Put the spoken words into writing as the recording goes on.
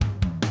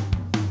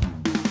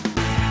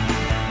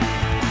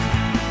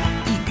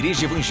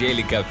Igreja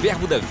Evangélica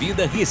Verbo da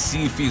Vida,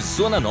 Recife,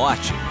 Zona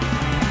Norte.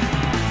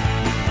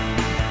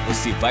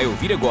 Você vai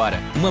ouvir agora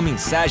uma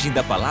mensagem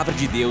da Palavra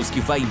de Deus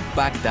que vai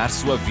impactar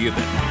sua vida.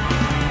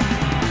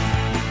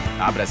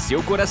 Abra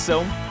seu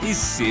coração e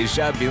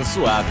seja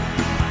abençoado.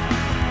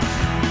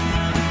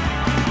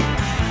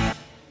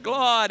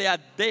 Glória a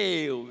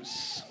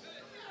Deus!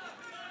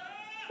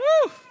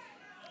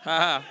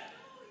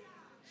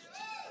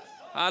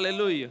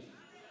 Aleluia!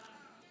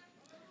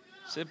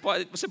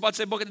 Você pode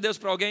ser boca de Deus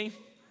para alguém?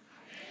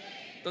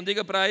 Então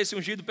diga para esse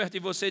ungido perto de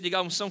você, diga: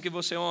 a unção que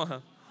você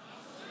honra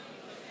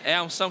é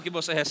a unção que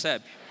você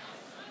recebe.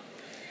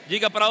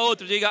 Diga para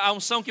outro, diga: a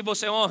unção que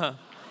você honra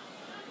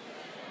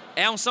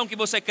é a unção que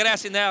você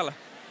cresce nela.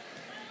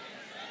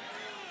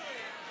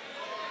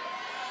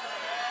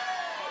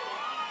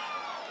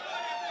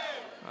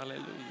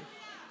 Aleluia.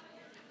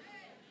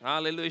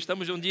 Aleluia.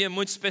 Estamos num dia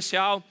muito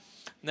especial.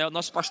 O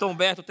nosso pastor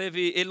Humberto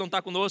ele não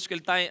está conosco,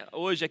 ele está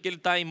hoje aqui, ele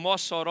está em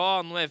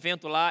Mossoró, num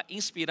evento lá,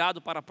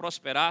 inspirado para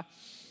prosperar.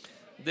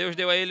 Deus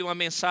deu a ele uma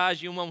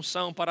mensagem, uma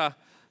unção para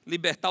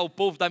libertar o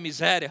povo da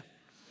miséria.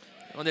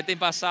 Onde ele tem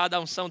passado, a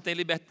unção tem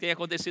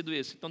acontecido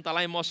isso. Então está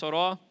lá em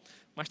Mossoró,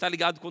 mas está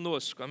ligado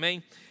conosco,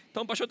 amém?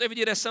 Então o pastor teve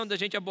direção da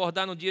gente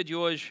abordar no dia de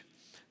hoje,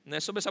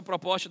 sobre essa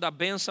proposta da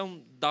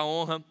bênção, da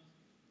honra.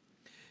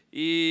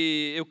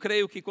 E eu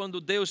creio que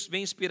quando Deus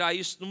vem inspirar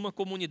isso numa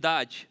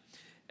comunidade,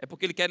 é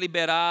porque Ele quer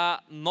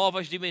liberar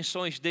novas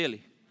dimensões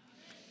dEle.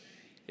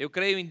 Eu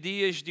creio em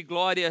dias de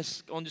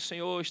glórias, onde o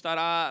Senhor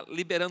estará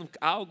liberando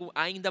algo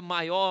ainda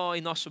maior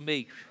em nosso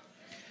meio.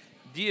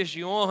 Dias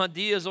de honra,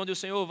 dias onde o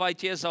Senhor vai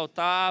te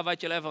exaltar, vai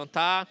te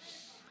levantar.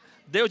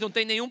 Deus não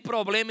tem nenhum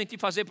problema em te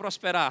fazer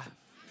prosperar.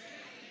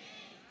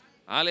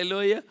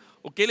 Aleluia.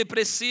 O que Ele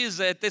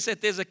precisa é ter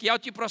certeza que ao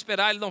te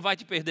prosperar, Ele não vai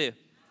te perder.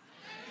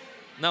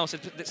 Não,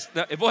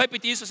 eu vou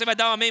repetir isso, você vai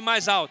dar um amém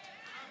mais alto.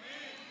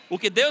 O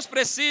que Deus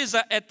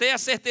precisa é ter a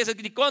certeza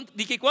de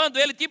que quando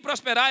Ele te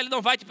prosperar, Ele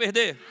não vai te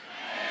perder.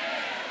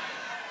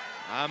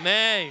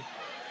 Amém.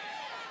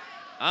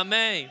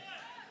 Amém.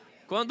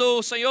 Quando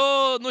o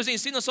Senhor nos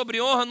ensina sobre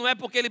honra, não é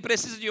porque Ele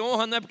precisa de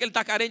honra, não é porque Ele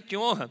está carente de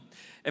honra.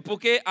 É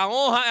porque a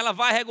honra, ela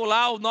vai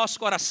regular o nosso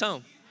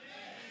coração.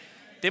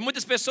 Tem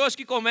muitas pessoas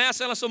que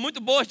começam, elas são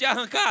muito boas de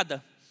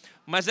arrancada,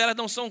 mas elas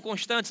não são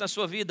constantes na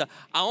sua vida.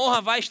 A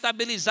honra vai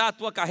estabilizar a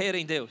tua carreira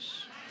em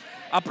Deus.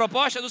 A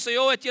proposta do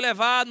Senhor é te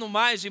levar no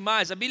mais e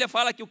mais. A Bíblia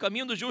fala que o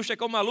caminho do justo é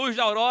como a luz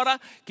da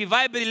aurora que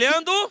vai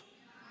brilhando.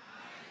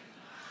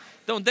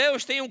 Então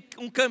Deus tem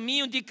um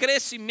caminho de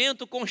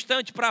crescimento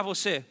constante para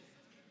você.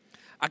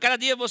 A cada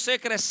dia você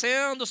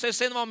crescendo, você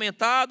sendo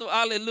aumentado,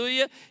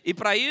 aleluia. E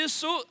para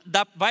isso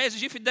vai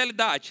exigir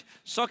fidelidade.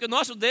 Só que o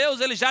nosso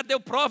Deus, Ele já deu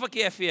prova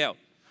que é fiel.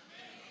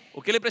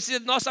 O que Ele precisa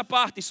de nossa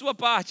parte, de sua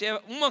parte,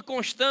 é uma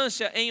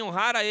constância em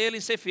honrar a Ele,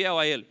 em ser fiel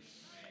a Ele.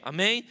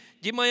 Amém?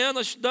 De manhã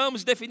nós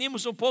estudamos,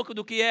 definimos um pouco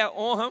do que é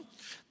honra.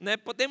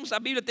 A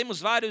Bíblia temos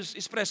várias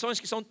expressões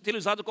que são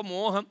utilizadas como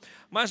honra,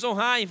 mas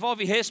honrar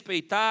envolve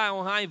respeitar,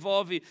 honrar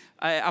envolve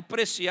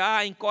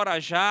apreciar,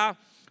 encorajar,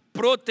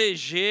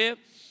 proteger,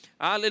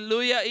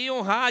 aleluia, e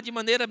honrar de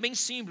maneira bem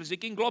simples, e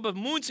que engloba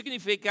muitos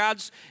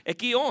significados, é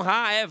que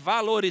honrar é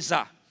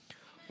valorizar.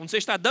 Quando você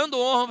está dando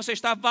honra, você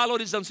está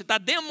valorizando, você está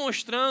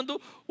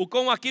demonstrando o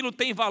quão aquilo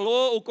tem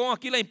valor, o quão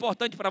aquilo é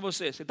importante para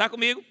você. Você está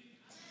comigo?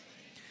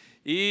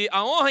 E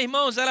a honra,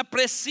 irmãos, ela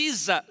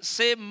precisa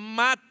ser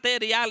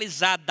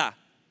materializada.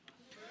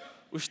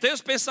 Os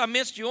teus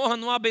pensamentos de honra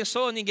não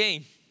abençoam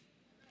ninguém.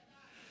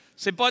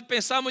 Você pode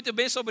pensar muito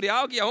bem sobre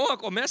algo e a honra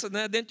começa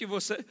dentro de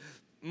você.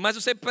 Mas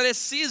você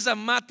precisa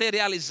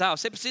materializar,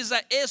 você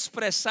precisa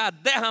expressar,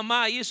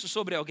 derramar isso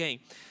sobre alguém.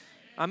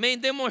 Amém?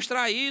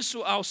 Demonstrar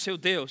isso ao seu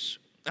Deus.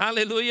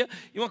 Aleluia.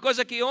 E uma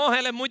coisa que honra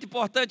ela é muito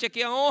importante, é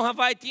que a honra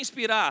vai te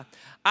inspirar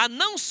a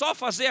não só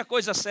fazer a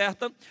coisa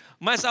certa,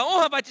 mas a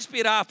honra vai te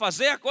inspirar a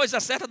fazer a coisa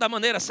certa da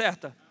maneira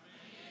certa.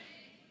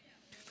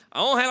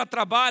 A honra ela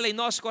trabalha em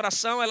nosso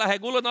coração, ela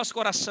regula nosso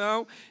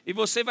coração, e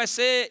você vai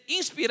ser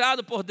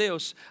inspirado por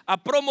Deus a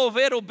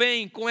promover o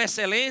bem com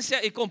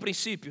excelência e com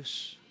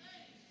princípios.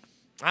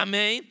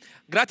 Amém?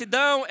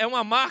 Gratidão é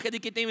uma marca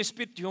de quem tem um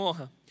espírito de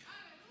honra.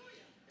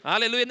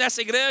 Aleluia.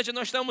 Nessa igreja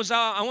nós estamos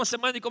há uma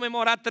semana de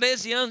comemorar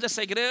 13 anos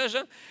dessa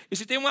igreja. E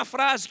se tem uma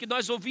frase que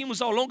nós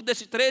ouvimos ao longo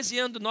desses 13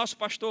 anos do nosso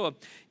pastor,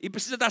 e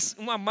precisa dar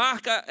uma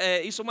marca,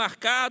 isso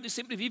marcado e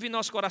sempre vive em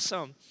nosso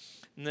coração.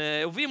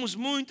 Ouvimos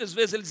muitas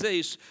vezes ele dizer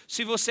isso: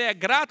 se você é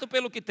grato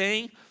pelo que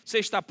tem, você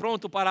está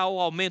pronto para o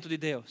aumento de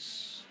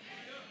Deus.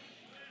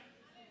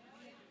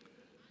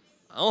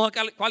 A honra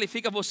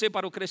qualifica você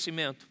para o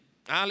crescimento.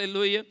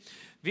 Aleluia.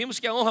 Vimos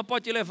que a honra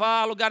pode te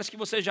levar a lugares que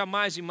você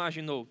jamais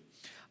imaginou.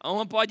 A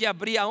honra pode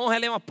abrir, a honra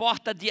ela é uma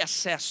porta de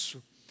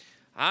acesso.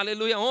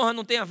 Aleluia. A honra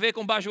não tem a ver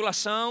com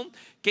bajulação.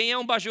 Quem é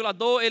um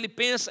bajulador,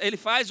 ele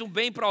faz um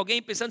bem para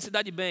alguém pensando em se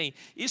dar de bem.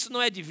 Isso não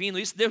é divino,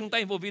 Deus não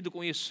está envolvido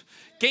com isso.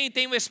 Quem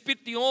tem um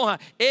espírito de honra,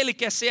 ele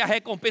quer ser a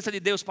recompensa de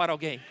Deus para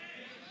alguém.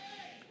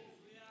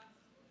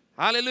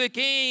 Aleluia.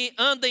 Quem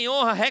anda em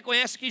honra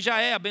reconhece que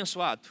já é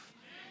abençoado.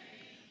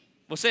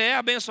 Você é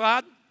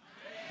abençoado?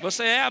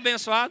 Você é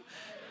abençoado?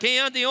 Quem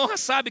anda em honra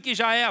sabe que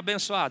já é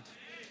abençoado.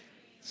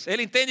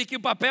 Ele entende que o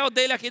papel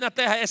dele aqui na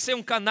terra é ser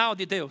um canal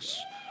de Deus.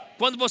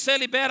 Quando você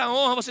libera a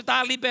honra, você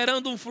está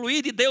liberando um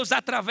fluir de Deus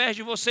através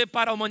de você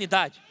para a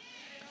humanidade.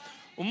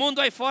 O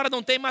mundo aí fora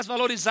não tem mais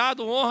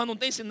valorizado honra, não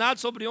tem ensinado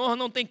sobre honra,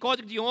 não tem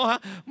código de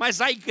honra,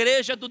 mas a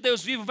igreja do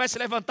Deus vivo vai se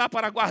levantar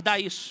para guardar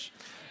isso.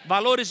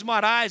 Valores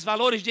morais,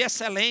 valores de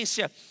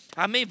excelência.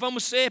 Amém?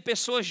 Vamos ser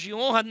pessoas de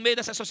honra no meio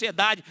dessa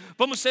sociedade.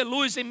 Vamos ser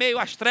luz em meio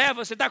às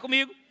trevas. Você está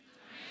comigo?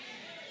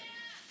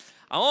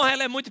 A honra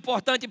ela é muito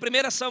importante.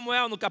 Em 1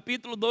 Samuel, no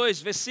capítulo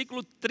 2,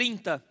 versículo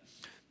 30.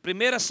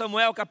 1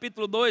 Samuel,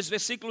 capítulo 2,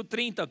 versículo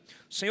 30.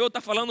 O Senhor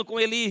está falando com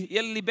Eli e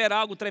ele libera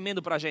algo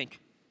tremendo para a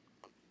gente.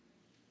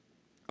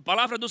 A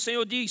palavra do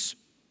Senhor diz: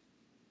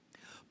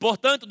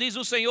 portanto, diz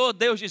o Senhor,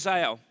 Deus de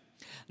Israel,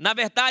 na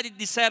verdade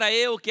dissera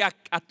eu que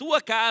a tua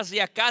casa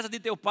e a casa de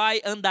teu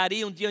pai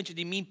andariam diante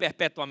de mim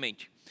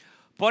perpetuamente.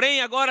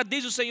 Porém agora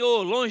diz o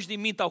Senhor, longe de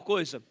mim tal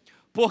coisa,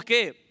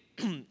 porque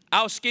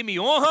aos que me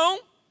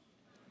honram,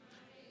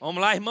 vamos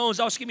lá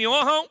irmãos, aos que me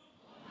honram,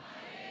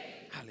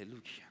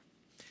 aleluia.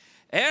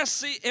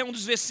 Esse é um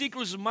dos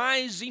versículos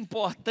mais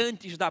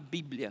importantes da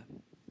Bíblia.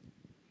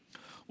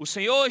 O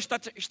Senhor está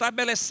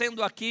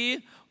estabelecendo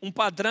aqui um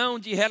padrão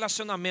de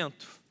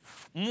relacionamento,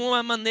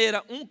 uma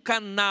maneira, um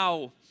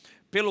canal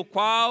pelo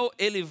qual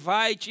Ele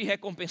vai te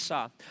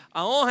recompensar.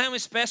 A honra é uma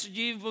espécie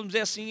de, vamos dizer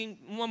assim,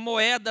 uma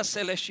moeda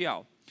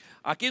celestial.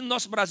 Aqui no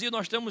nosso Brasil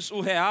nós temos o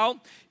real,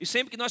 e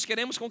sempre que nós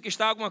queremos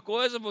conquistar alguma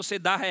coisa, você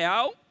dá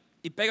real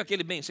e pega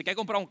aquele bem. Você quer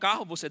comprar um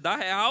carro, você dá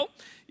real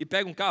e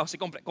pega um carro. Você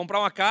comprar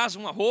uma casa,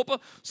 uma roupa,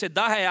 você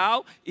dá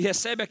real e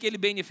recebe aquele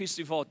benefício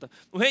de volta.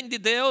 No reino de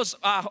Deus,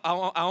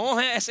 a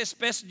honra é essa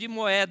espécie de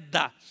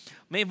moeda.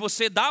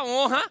 Você dá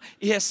honra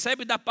e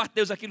recebe da parte de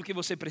Deus aquilo que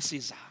você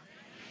precisa.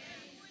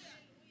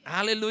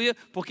 Aleluia,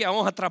 porque a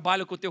honra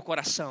trabalha com o teu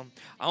coração.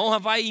 A honra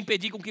vai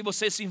impedir com que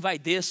você se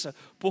envaideça,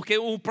 porque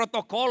o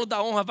protocolo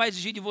da honra vai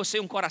exigir de você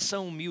um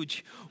coração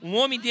humilde. Um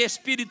homem de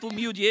espírito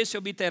humilde, esse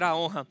obterá a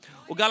honra.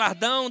 O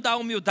galardão da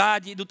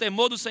humildade e do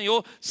temor do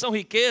Senhor são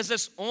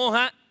riquezas,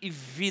 honra e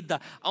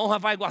vida. A honra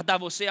vai guardar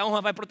você, a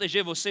honra vai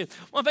proteger você.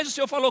 Uma vez o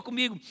Senhor falou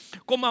comigo,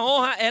 como a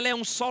honra ela é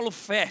um solo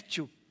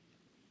fértil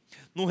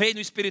no reino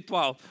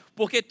espiritual,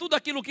 porque tudo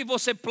aquilo que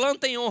você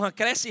planta em honra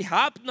cresce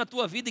rápido na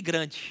tua vida e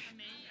grande.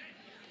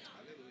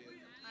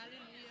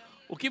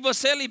 O que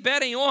você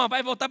libera em honra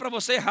vai voltar para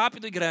você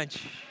rápido e grande.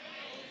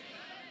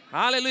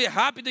 Aleluia,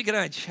 rápido e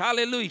grande.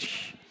 Aleluia.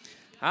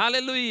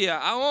 Aleluia.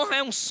 A honra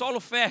é um solo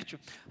fértil.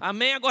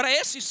 Amém? Agora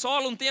esse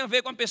solo não tem a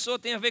ver com a pessoa,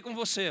 tem a ver com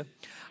você.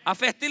 A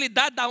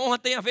fertilidade da honra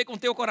tem a ver com o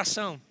teu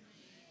coração.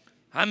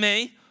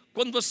 Amém?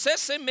 Quando você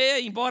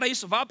semeia, embora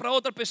isso vá para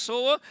outra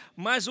pessoa,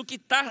 mas o que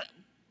está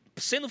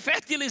sendo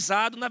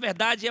fertilizado, na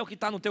verdade, é o que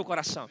está no teu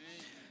coração.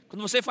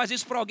 Quando você faz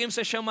isso para alguém,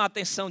 você chama a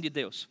atenção de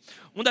Deus.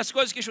 Uma das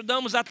coisas que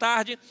estudamos à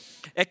tarde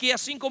é que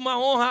assim como a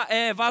honra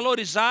é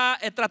valorizar,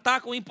 é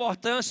tratar com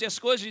importância as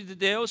coisas de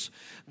Deus,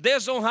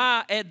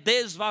 desonrar é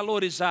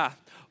desvalorizar,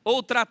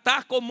 ou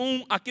tratar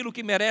comum aquilo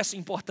que merece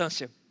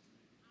importância.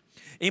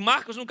 Em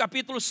Marcos, no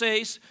capítulo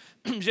 6,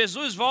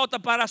 Jesus volta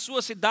para a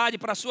sua cidade,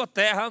 para a sua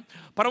terra,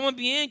 para um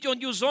ambiente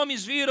onde os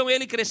homens viram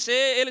ele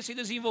crescer, ele se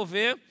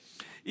desenvolver.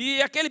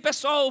 E aquele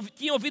pessoal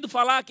tinha ouvido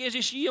falar que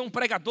existia um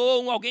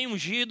pregador, alguém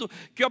ungido,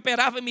 que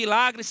operava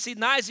milagres,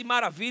 sinais e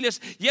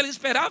maravilhas. E eles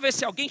esperavam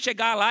esse alguém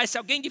chegar lá, esse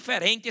alguém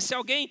diferente, esse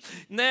alguém,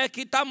 né,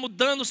 que está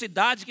mudando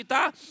cidade, que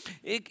está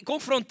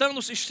confrontando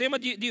o sistema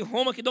de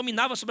Roma que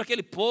dominava sobre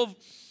aquele povo.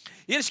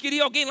 E eles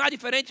queriam alguém lá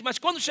diferente, mas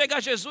quando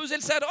chegar Jesus,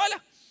 eles disseram, olha,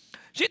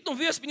 a gente não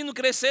viu esse menino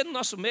crescer no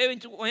nosso meio, a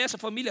gente conhece a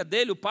família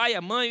dele, o pai,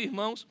 a mãe, os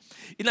irmãos.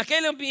 E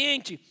naquele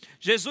ambiente,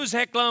 Jesus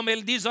reclama,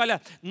 ele diz, olha,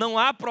 não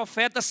há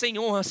profeta sem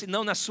honra,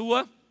 senão na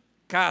sua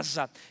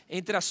casa,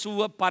 entre a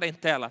sua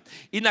parentela.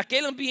 E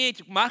naquele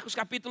ambiente, Marcos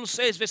capítulo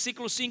 6,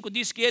 versículo 5,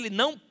 diz que ele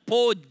não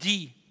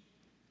pôde.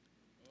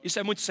 Isso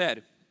é muito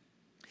sério.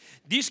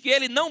 Diz que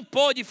ele não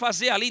pôde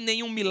fazer ali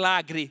nenhum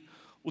milagre.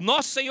 O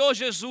nosso Senhor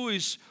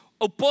Jesus,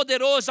 o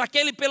poderoso,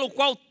 aquele pelo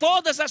qual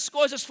todas as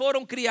coisas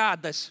foram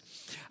criadas,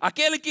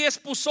 aquele que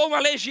expulsou uma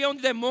legião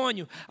de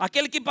demônio,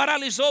 aquele que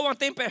paralisou uma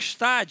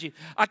tempestade,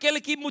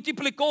 aquele que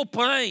multiplicou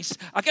pães,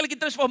 aquele que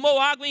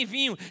transformou água em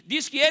vinho,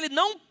 diz que ele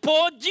não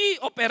pôde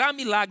operar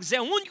milagres.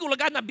 É o único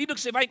lugar na Bíblia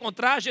que você vai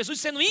encontrar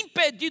Jesus sendo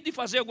impedido de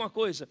fazer alguma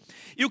coisa.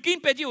 E o que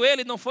impediu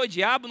ele não foi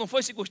diabo, não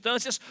foi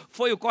circunstâncias,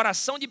 foi o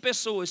coração de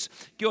pessoas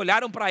que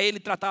olharam para ele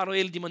e trataram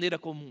ele de maneira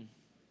comum.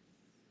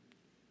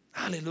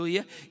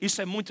 Aleluia,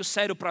 isso é muito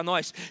sério para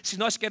nós. Se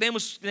nós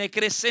queremos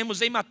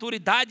crescermos em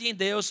maturidade em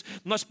Deus,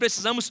 nós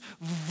precisamos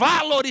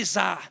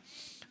valorizar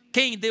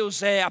quem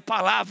Deus é, a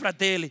palavra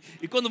dele.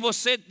 E quando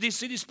você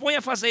se dispõe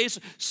a fazer isso,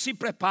 se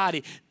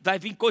prepare, vai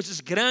vir coisas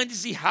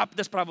grandes e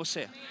rápidas para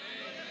você.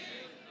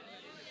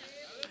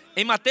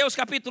 Em Mateus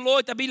capítulo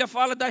 8, a Bíblia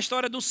fala da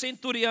história do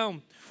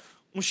centurião,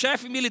 um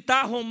chefe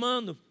militar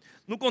romano.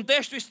 No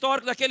contexto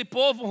histórico daquele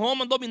povo,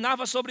 Roma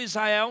dominava sobre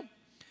Israel.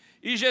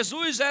 E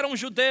Jesus era um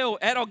judeu,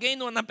 era alguém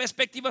na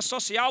perspectiva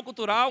social,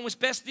 cultural, uma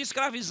espécie de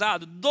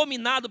escravizado,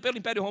 dominado pelo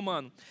Império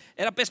Romano.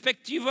 Era a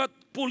perspectiva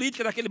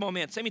política daquele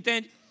momento, você me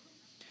entende?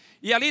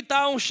 E ali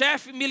está um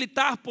chefe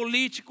militar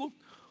político,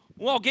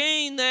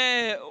 alguém,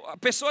 né,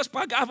 pessoas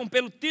pagavam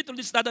pelo título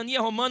de cidadania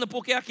romana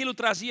porque aquilo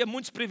trazia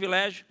muitos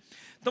privilégios.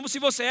 Então, se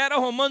você era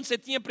romano, você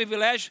tinha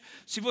privilégio.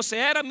 Se você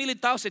era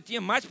militar, você tinha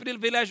mais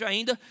privilégio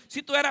ainda.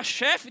 Se tu era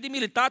chefe de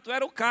militar, tu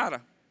era o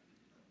cara.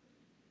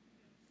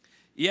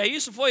 E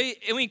isso foi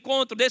o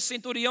encontro desse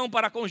centurião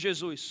para com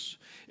Jesus.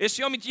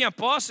 Esse homem tinha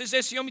posses,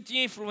 esse homem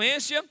tinha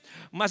influência,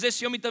 mas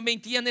esse homem também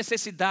tinha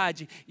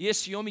necessidade. E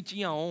esse homem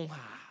tinha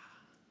honra.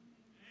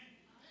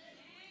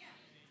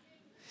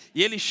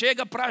 E ele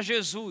chega para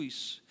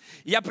Jesus.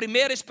 E a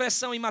primeira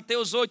expressão em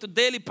Mateus 8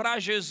 dele para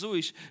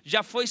Jesus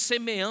já foi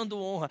semeando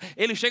honra.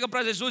 Ele chega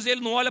para Jesus e ele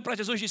não olha para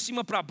Jesus de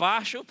cima para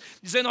baixo,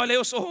 dizendo: olha,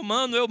 eu sou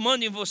romano, eu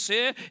mando em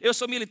você. Eu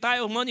sou militar,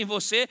 eu mando em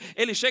você.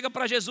 Ele chega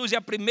para Jesus e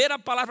a primeira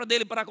palavra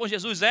dele para com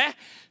Jesus é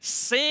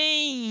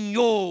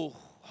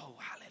Senhor.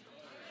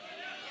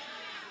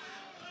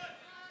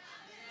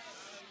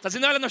 Está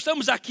dizendo: olha, nós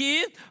estamos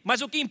aqui,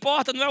 mas o que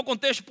importa não é o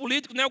contexto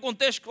político, não é o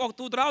contexto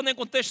cultural, nem o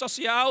contexto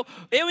social.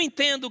 Eu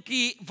entendo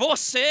que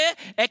você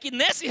é que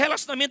nesse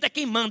relacionamento é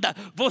quem manda.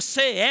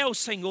 Você é o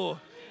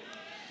Senhor.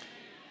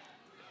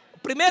 A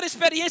primeira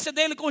experiência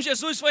dele com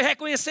Jesus foi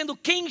reconhecendo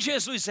quem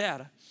Jesus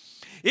era.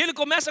 Ele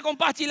começa a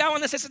compartilhar uma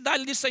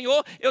necessidade de: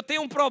 Senhor, eu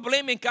tenho um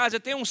problema em casa,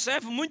 eu tenho um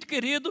servo muito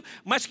querido,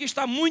 mas que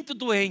está muito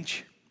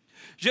doente.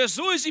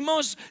 Jesus,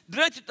 irmãos,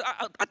 durante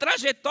a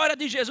trajetória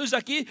de Jesus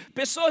aqui,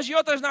 pessoas de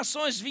outras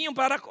nações vinham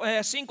para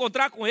se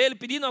encontrar com ele,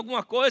 pedindo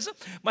alguma coisa,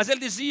 mas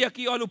ele dizia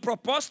que, olha, o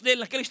propósito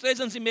dele naqueles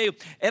 3 anos e meio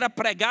era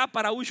pregar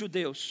para os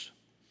judeus.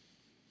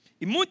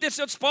 E muitos desses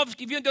outros povos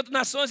que vinham de outras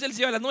nações, ele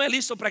dizia: olha, não é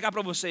lícito eu pregar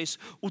para vocês.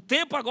 O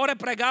tempo agora é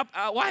pregar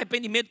o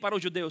arrependimento para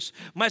os judeus.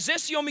 Mas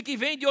esse homem que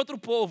vem de outro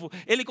povo,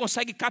 ele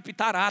consegue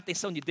captar a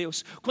atenção de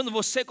Deus. Quando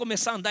você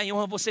começar a andar em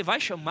honra, você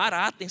vai chamar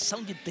a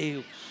atenção de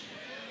Deus.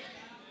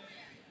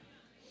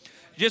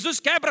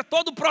 Jesus quebra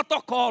todo o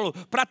protocolo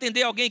para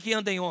atender alguém que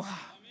anda em honra.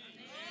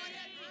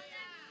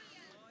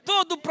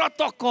 Todo o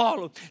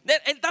protocolo.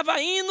 Ele estava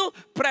indo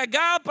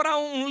pregar para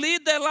um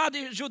líder lá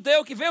de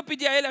judeu que veio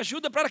pedir a ele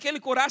ajuda para que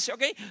ele curasse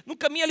alguém. No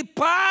caminho ele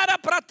para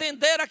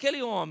atender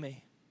aquele homem.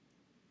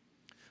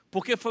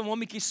 Porque foi um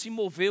homem que se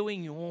moveu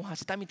em honra.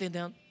 Você está me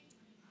entendendo?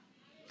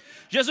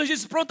 Jesus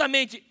disse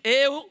prontamente: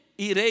 eu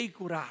irei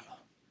curá-lo.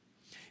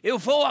 Eu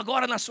vou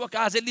agora na sua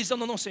casa. Ele diz: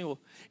 não, Senhor,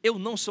 eu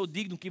não sou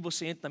digno que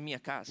você entre na minha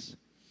casa.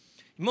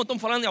 Irmão,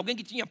 estamos falando de alguém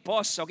que tinha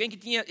posse, alguém que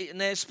tinha,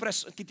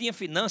 que tinha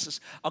finanças,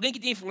 alguém que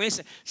tinha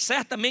influência.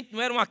 Certamente não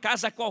era uma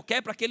casa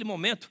qualquer para aquele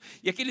momento.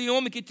 E aquele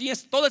homem que tinha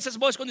todas essas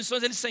boas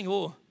condições, ele: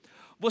 Senhor,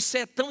 você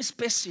é tão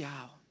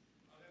especial.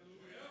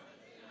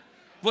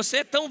 Você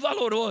é tão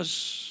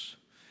valoroso,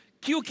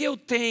 que o que eu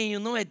tenho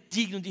não é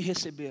digno de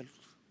recebê-lo.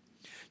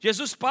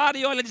 Jesus para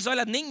e olha, diz: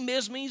 olha, nem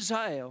mesmo em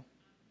Israel.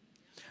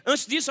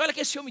 Antes disso, olha o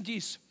que esse homem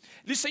disse.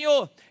 Ele diz: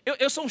 Senhor,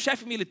 eu sou um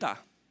chefe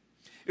militar.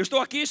 Eu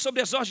estou aqui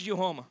sob as ordens de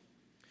Roma.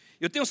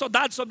 Eu tenho um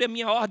soldado sob a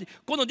minha ordem.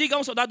 Quando eu digo a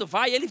um soldado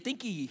vai, ele tem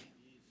que ir.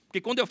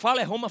 Porque quando eu falo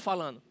é Roma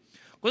falando.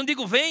 Quando eu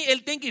digo vem,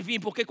 ele tem que vir.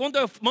 Porque quando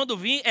eu mando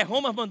vir, é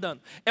Roma mandando.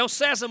 É o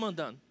César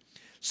mandando.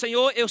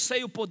 Senhor, eu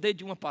sei o poder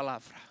de uma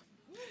palavra.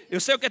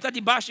 Eu sei o que é estar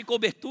debaixo de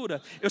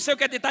cobertura. Eu sei o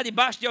que é estar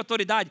debaixo de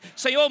autoridade.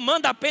 Senhor,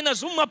 manda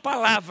apenas uma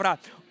palavra.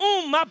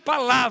 Uma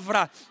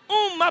palavra.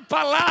 Uma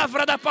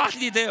palavra da parte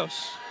de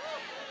Deus.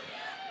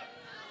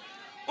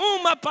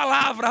 Uma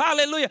palavra,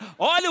 aleluia.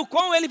 Olha o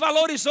quão ele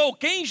valorizou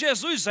quem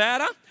Jesus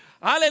era.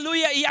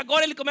 Aleluia, e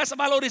agora ele começa a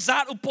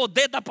valorizar o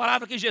poder da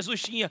palavra que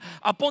Jesus tinha,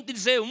 a ponto de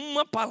dizer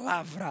uma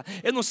palavra.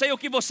 Eu não sei o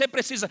que você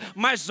precisa,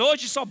 mas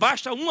hoje só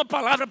basta uma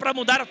palavra para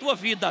mudar a tua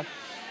vida.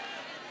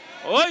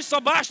 Hoje só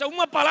basta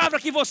uma palavra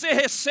que você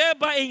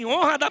receba em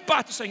honra da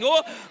parte do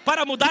Senhor,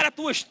 para mudar a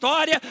tua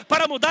história,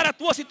 para mudar a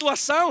tua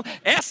situação.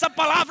 Essa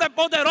palavra é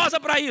poderosa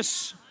para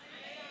isso.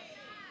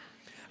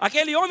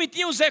 Aquele homem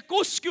tinha os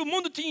recursos que o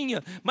mundo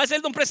tinha, mas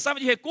ele não precisava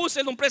de recursos,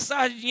 ele não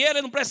precisava de dinheiro,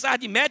 ele não precisava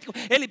de médico,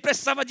 ele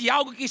precisava de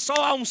algo que só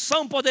a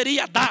unção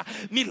poderia dar: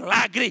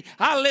 milagre.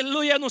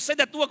 Aleluia. Eu não sei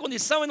da tua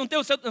condição, eu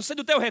não sei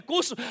do teu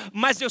recurso,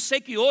 mas eu sei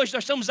que hoje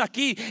nós estamos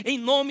aqui em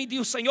nome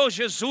do Senhor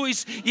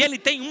Jesus, e Ele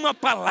tem uma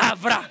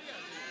palavra.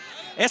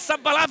 Essa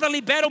palavra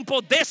libera um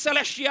poder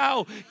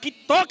celestial que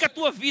toca a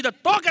tua vida,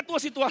 toca a tua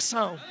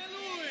situação.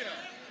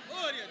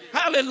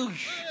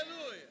 Aleluia.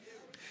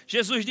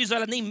 Jesus diz: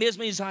 olha, nem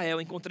mesmo em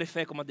Israel encontrei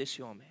fé como a desse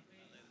homem.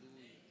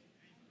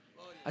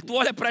 Aí tu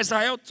olha para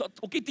Israel,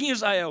 o que tinha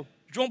Israel?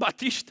 João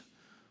Batista,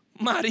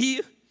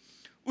 Maria,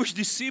 os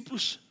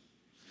discípulos.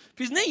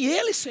 Fiz: nem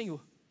ele, Senhor,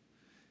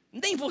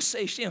 nem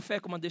vocês têm fé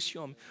como a desse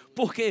homem.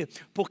 Por quê?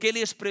 Porque ele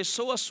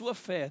expressou a sua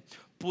fé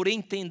por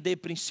entender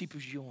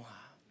princípios de honra.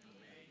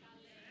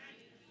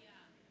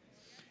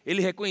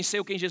 Ele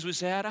reconheceu quem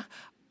Jesus era,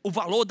 o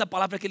valor da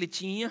palavra que ele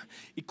tinha,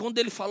 e quando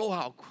ele falou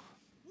algo,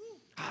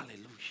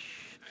 aleluia,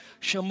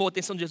 chamou a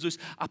atenção de Jesus.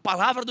 A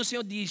palavra do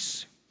Senhor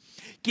diz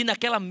que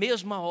naquela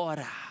mesma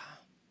hora,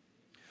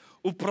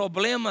 o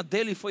problema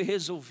dele foi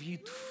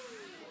resolvido.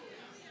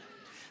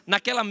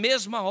 Naquela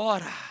mesma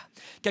hora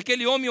que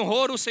aquele homem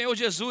honrou o Senhor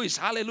Jesus,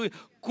 aleluia,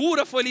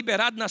 cura foi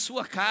liberada na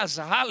sua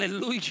casa,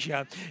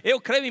 aleluia. Eu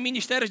creio em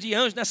ministérios de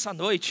anjos nessa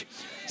noite.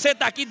 Você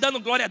está aqui dando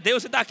glória a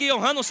Deus, você está aqui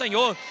honrando o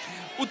Senhor.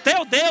 O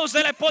teu Deus,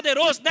 Ele é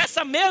poderoso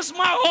nessa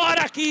mesma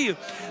hora aqui,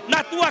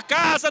 na tua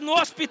casa, no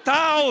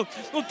hospital,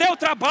 no teu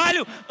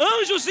trabalho,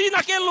 anjos ir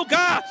naquele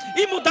lugar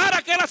e mudar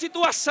aquela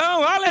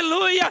situação,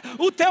 aleluia.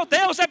 O teu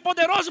Deus é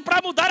poderoso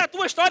para mudar a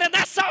tua história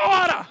nessa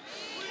hora,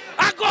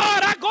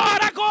 agora,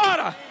 agora,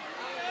 agora,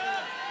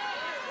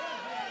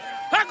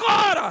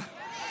 agora,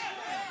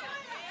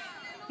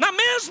 na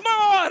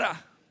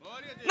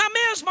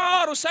mesma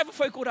hora o servo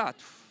foi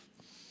curado.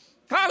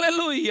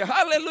 Aleluia,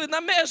 aleluia,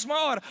 na mesma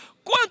hora.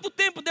 Quanto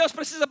tempo Deus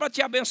precisa para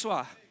te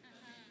abençoar?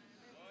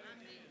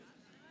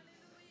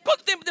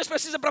 Quanto tempo Deus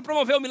precisa para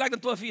promover o milagre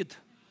na tua vida?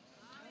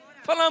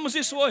 Falamos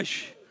isso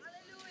hoje.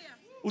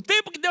 O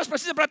tempo que Deus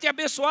precisa para te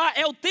abençoar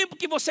é o tempo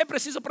que você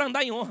precisa para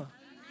andar em honra.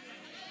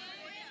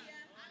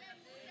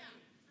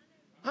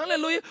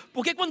 Aleluia,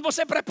 porque quando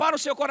você prepara o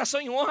seu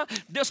coração em honra,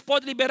 Deus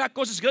pode liberar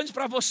coisas grandes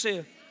para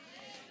você.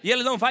 E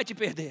Ele não vai te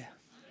perder.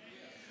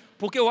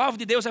 Porque o alvo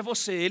de Deus é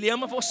você, Ele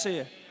ama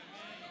você.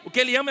 O que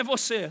Ele ama é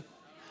você.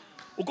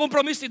 O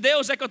compromisso de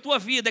Deus é com a tua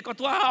vida, é com a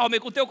tua alma, é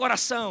com o teu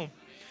coração.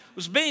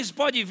 Os bens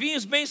podem vir,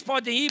 os bens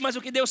podem ir, mas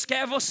o que Deus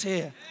quer é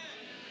você.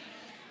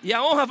 E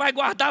a honra vai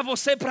guardar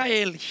você para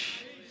Ele.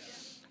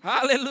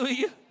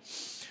 Aleluia.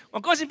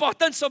 Uma coisa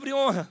importante sobre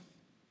honra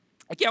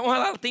é que a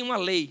honra ela tem uma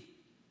lei.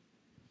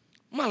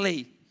 Uma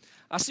lei.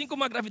 Assim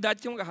como a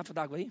gravidade, tem uma garrafa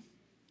d'água aí?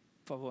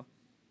 Por favor.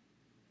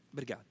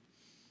 Obrigado.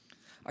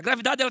 A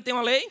gravidade ela tem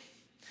uma lei.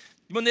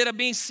 De maneira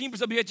bem simples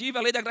e objetiva,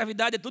 a lei da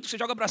gravidade é tudo que você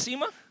joga para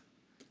cima,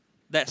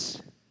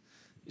 desce.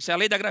 Isso é a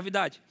lei da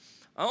gravidade.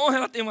 A honra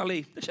ela tem uma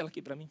lei. Deixa ela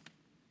aqui para mim.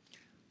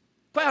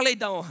 Qual é a lei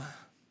da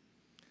honra?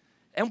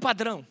 É um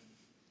padrão.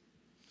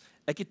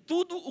 É que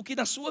tudo o que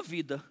na sua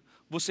vida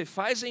você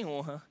faz em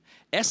honra,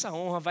 essa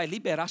honra vai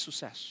liberar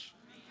sucesso.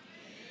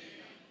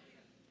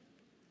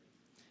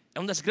 É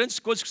uma das grandes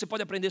coisas que você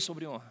pode aprender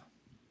sobre honra.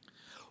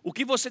 O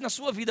que você na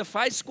sua vida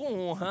faz com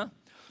honra,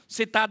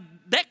 você está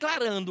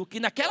declarando que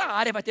naquela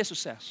área vai ter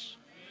sucesso.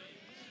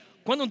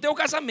 Quando no teu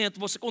casamento,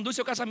 você conduz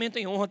seu casamento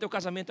em honra, teu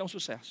casamento é um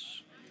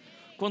sucesso.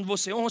 Quando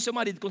você honra o seu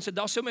marido, quando você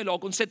dá o seu melhor,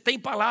 quando você tem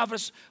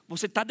palavras,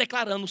 você está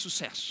declarando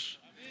sucesso.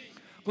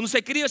 Quando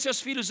você cria seus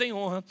filhos em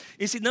honra,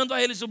 ensinando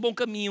a eles o bom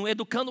caminho,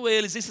 educando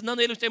eles,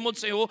 ensinando eles o temor do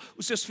Senhor,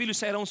 os seus filhos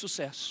serão um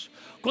sucesso.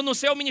 Quando no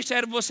seu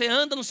ministério, você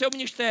anda no seu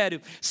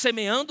ministério,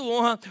 semeando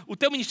honra, o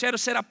teu ministério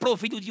será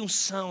provido de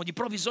unção, de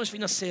provisões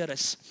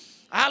financeiras.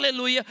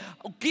 Aleluia,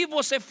 o que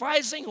você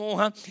faz em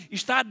honra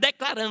está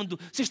declarando,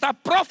 se está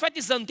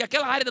profetizando que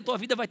aquela área da tua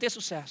vida vai ter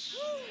sucesso.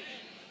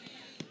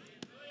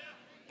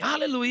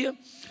 Aleluia,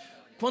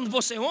 quando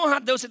você honra a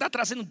Deus, você está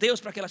trazendo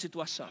Deus para aquela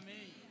situação.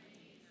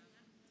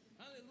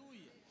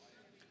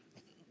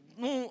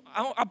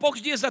 Há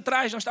poucos dias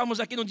atrás, nós estávamos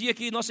aqui no dia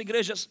que nossa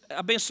igreja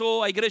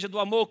abençoou a igreja do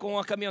amor com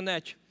a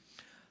caminhonete.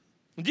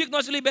 No dia que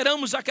nós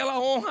liberamos aquela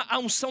honra, a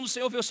unção do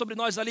Senhor veio sobre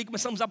nós ali,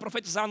 começamos a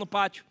profetizar no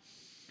pátio.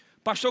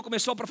 O pastor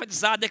começou a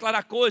profetizar, a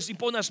declarar coisas,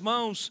 impor nas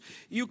mãos,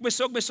 e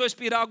começou a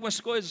inspirar algumas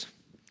coisas.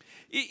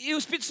 E o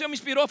Espírito do Senhor me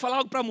inspirou a falar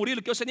algo para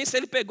Murilo, que eu sei nem se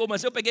ele pegou,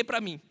 mas eu peguei para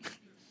mim.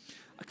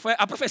 Foi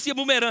a profecia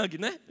bumerangue,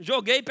 né?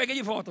 Joguei e peguei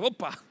de volta.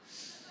 Opa!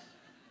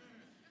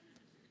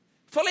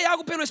 Falei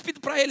algo pelo Espírito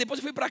para ele, depois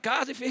eu fui para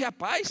casa e falei,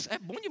 rapaz, é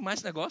bom demais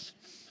esse negócio.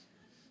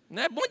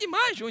 Não é bom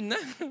demais, Júnior,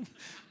 né?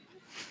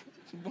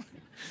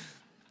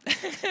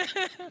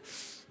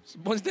 Os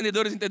bons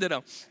entendedores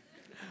entenderão.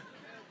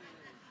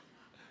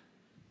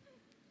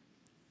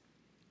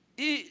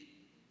 E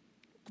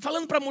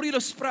falando para Murilo,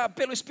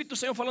 pelo Espírito do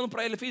Senhor, falando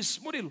para ele, eu fiz,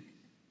 Murilo,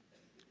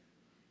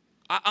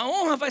 a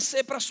honra vai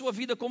ser para a sua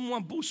vida como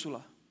uma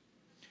bússola.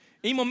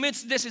 Em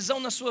momentos de decisão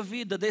na sua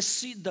vida,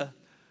 decida,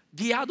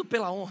 guiado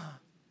pela honra.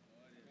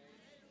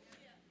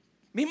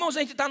 Meus irmãos, a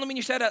gente está no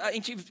ministério, a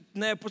gente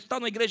está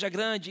numa igreja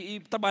grande e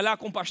trabalhar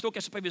com um pastor que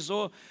é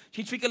supervisor, a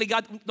gente fica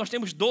ligado, nós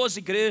temos 12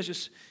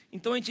 igrejas,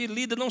 então a gente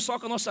lida não só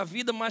com a nossa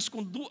vida, mas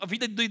com a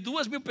vida de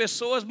 2.000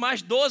 pessoas,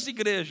 mais 12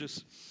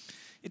 igrejas.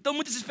 Então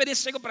muitas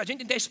experiências chegam para a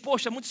gente é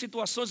exposto a muitas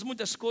situações,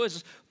 muitas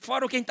coisas,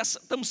 fora o que a gente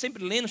estamos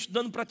sempre lendo,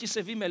 estudando para te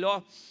servir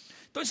melhor.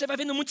 Então você vai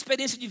vendo muita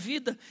experiência de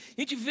vida,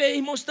 a gente vê,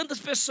 irmãos, tantas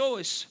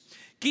pessoas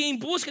que em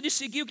busca de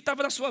seguir o que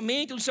estava na sua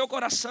mente, no seu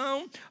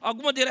coração,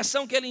 alguma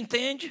direção que ele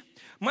entende,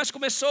 mas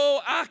começou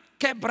a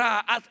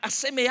quebrar, a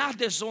semear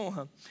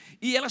desonra,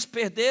 e elas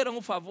perderam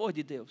o favor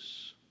de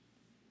Deus.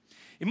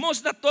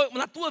 Irmãos,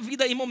 na tua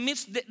vida, em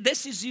momentos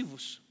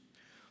decisivos,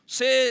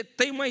 você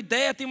tem uma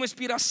ideia, tem uma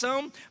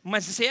inspiração,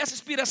 mas se essa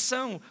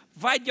inspiração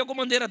vai de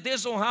alguma maneira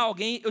desonrar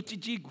alguém, eu te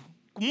digo,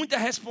 com muita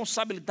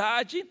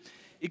responsabilidade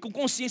e com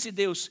consciência de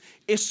Deus,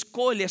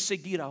 escolha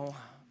seguir a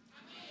honra.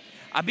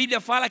 A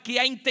Bíblia fala que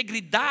a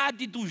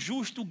integridade do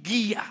justo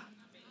guia.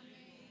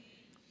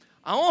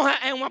 A honra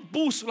é uma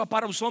bússola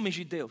para os homens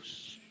de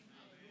Deus.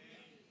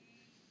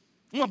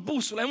 Uma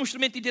bússola é um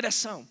instrumento de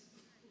direção.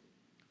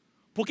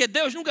 Porque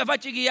Deus nunca vai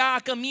te guiar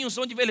a caminhos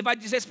onde Ele vai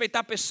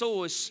desrespeitar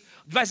pessoas,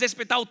 vai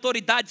desrespeitar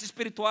autoridades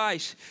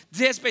espirituais,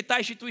 desrespeitar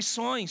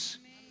instituições,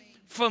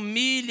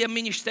 família,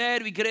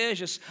 ministério,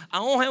 igrejas.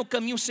 A honra é um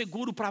caminho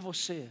seguro para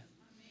você.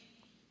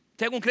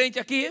 Tem algum crente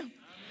aqui?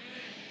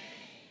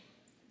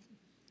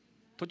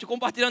 Estou te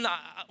compartilhando.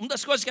 Uma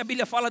das coisas que a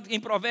Bíblia fala em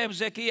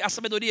Provérbios é que a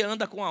sabedoria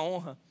anda com a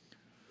honra.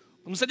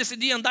 Quando você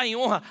decidir andar em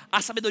honra,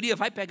 a sabedoria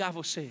vai pegar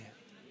você.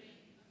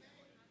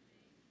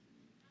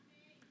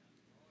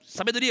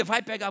 Sabedoria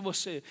vai pegar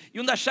você. E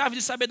uma das chaves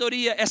de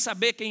sabedoria é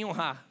saber quem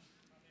honrar.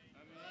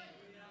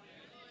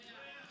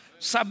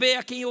 Saber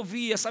a quem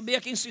ouvir, saber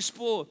a quem se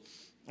expor.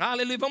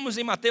 Aleluia. Vamos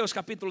em Mateus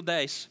capítulo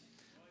 10.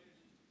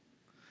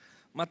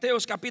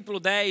 Mateus capítulo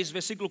 10,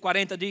 versículo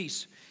 40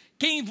 diz: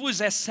 quem vos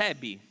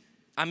recebe,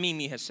 a mim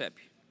me recebe.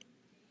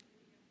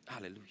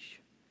 Aleluia.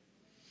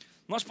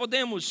 Nós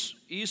podemos,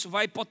 e isso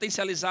vai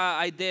potencializar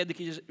a ideia de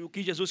que o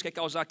que Jesus quer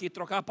causar aqui,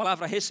 trocar a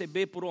palavra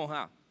receber por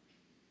honrar.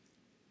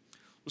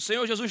 O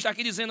Senhor Jesus está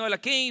aqui dizendo: olha,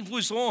 quem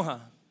vos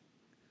honra,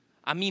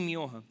 a mim me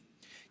honra.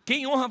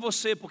 Quem honra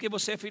você, porque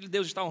você é filho de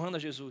Deus, está honrando a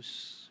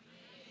Jesus.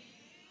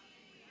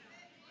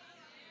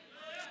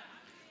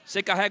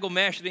 Você carrega o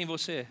mestre em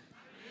você.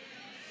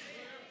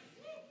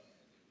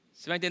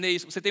 Você vai entender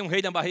isso. Você tem um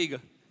rei na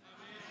barriga.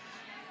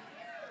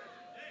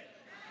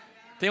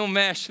 Tem um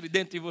mestre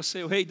dentro de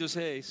você, o rei dos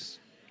reis.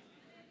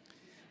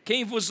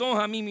 Quem vos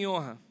honra, a mim me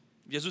honra.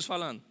 Jesus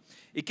falando.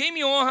 E quem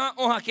me honra,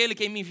 honra aquele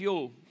que me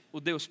enviou, o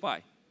Deus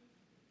Pai.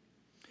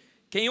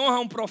 Quem honra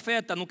um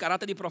profeta no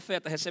caráter de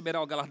profeta,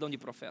 receberá o galardão de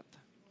profeta.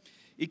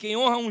 E quem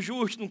honra um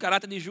justo no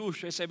caráter de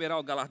justo, receberá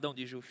o galardão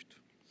de justo.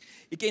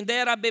 E quem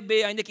der a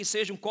beber, ainda que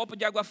seja um copo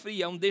de água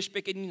fria, a um destes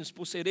pequeninos,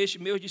 por ser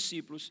estes meus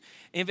discípulos,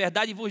 em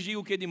verdade vos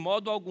digo que de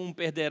modo algum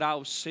perderá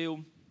o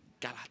seu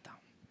galardão.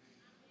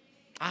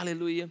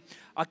 Aleluia.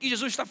 Aqui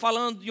Jesus está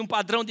falando de um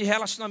padrão de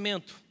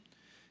relacionamento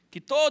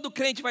que todo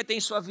crente vai ter em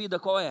sua vida.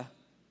 Qual é?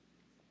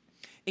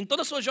 Em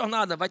toda a sua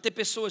jornada vai ter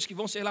pessoas que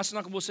vão se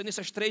relacionar com você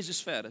nessas 3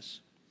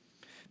 esferas.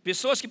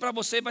 Pessoas que para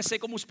você vai ser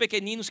como os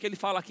pequeninos que ele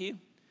fala aqui.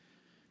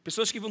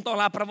 Pessoas que vão estar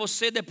lá para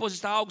você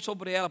depositar algo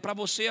sobre ela, para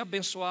você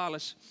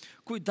abençoá-las,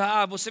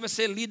 cuidar, você vai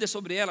ser líder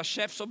sobre ela,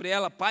 chefe sobre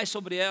ela, pai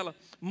sobre ela,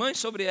 mãe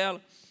sobre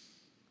ela.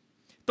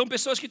 Então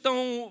pessoas que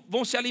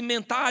vão se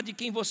alimentar de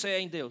quem você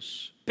é em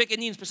Deus.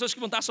 Pequeninos, pessoas que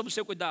vão estar sob o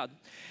seu cuidado.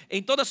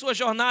 Em toda a sua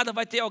jornada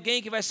vai ter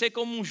alguém que vai ser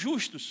como um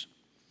justos.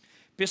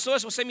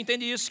 Pessoas, você me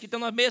entende isso, que estão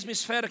na mesma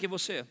esfera que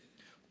você.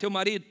 Teu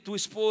marido, tua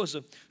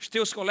esposa, os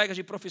teus colegas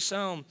de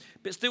profissão,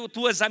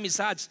 tuas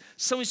amizades,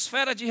 são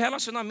esferas de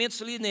relacionamentos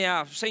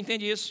lineares. Você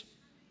entende isso?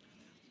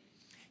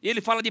 E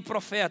ele fala de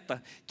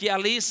profeta, que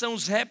ali são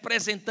os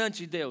representantes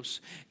de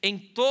Deus. Em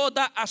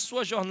toda a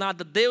sua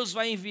jornada, Deus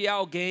vai enviar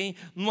alguém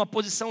numa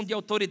posição de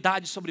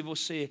autoridade sobre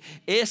você.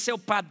 Esse é o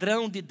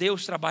padrão de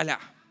Deus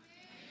trabalhar.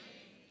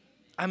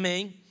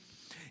 Amém?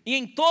 E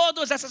em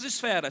todas essas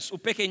esferas, o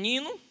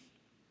pequenino,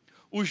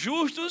 os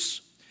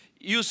justos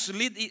e os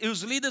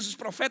líderes, os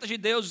profetas de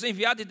Deus, os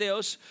enviados de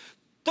Deus,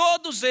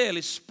 todos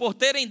eles, por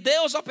terem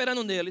Deus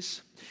operando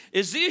neles,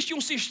 existe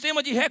um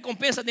sistema de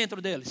recompensa dentro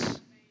deles.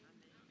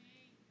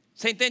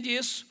 Você entende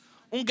isso?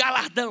 Um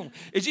galardão.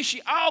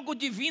 Existe algo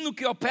divino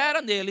que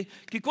opera nele,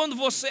 que quando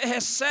você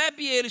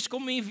recebe eles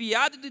como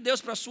enviado de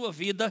Deus para a sua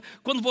vida,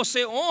 quando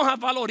você honra,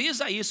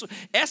 valoriza isso,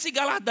 esse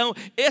galardão,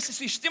 esse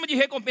sistema de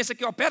recompensa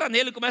que opera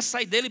nele, começa a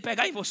sair dele e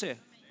pegar em você.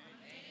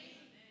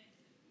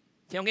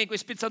 Tem alguém com o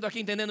Espírito Santo aqui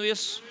entendendo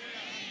isso?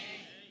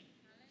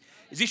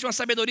 Existe uma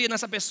sabedoria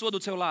nessa pessoa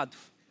do seu lado.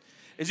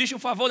 Existe um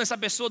favor nessa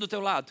pessoa do teu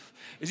lado.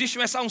 Existe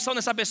uma unção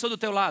nessa pessoa do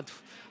teu lado.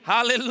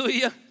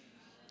 Aleluia.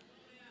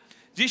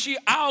 Existe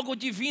algo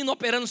divino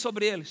operando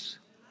sobre eles.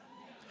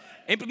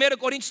 Em 1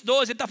 Coríntios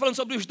 12, ele está falando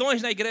sobre os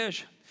dons na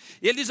igreja.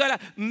 E ele diz, olha,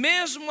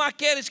 mesmo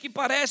aqueles que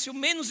parecem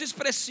menos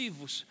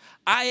expressivos,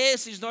 a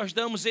esses nós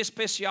damos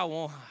especial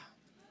honra.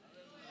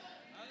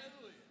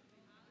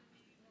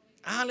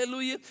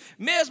 Aleluia.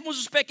 Mesmo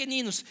os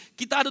pequeninos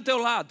que estão do teu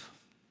lado.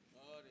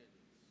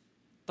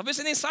 Talvez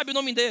você nem sabe o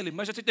nome dele,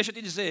 mas deixa eu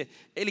te dizer,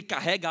 ele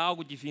carrega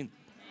algo divino.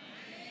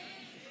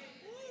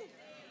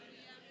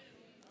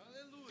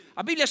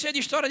 A Bíblia é cheia de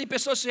história de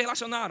pessoas que se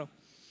relacionaram,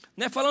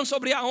 né? Falando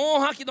sobre a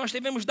honra que nós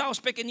devemos dar aos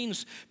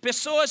pequeninos.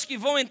 Pessoas que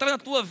vão entrar na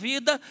tua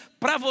vida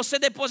para você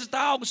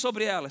depositar algo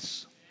sobre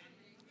elas.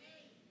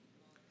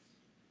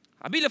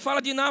 A Bíblia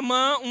fala de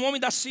Naamã, um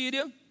homem da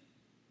Síria,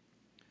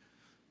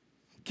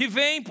 que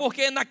vem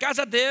porque na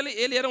casa dele,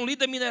 ele era um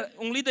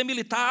líder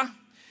militar.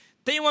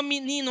 Tem uma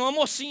menina, uma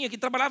mocinha que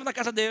trabalhava na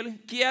casa dele,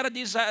 que era de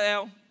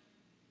Israel.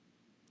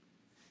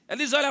 Ela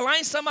diz, olha, lá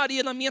em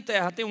Samaria, na minha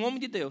terra, tem um homem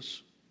de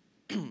Deus,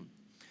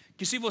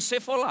 que se você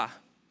for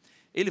lá,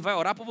 ele vai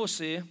orar por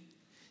você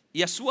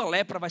e a sua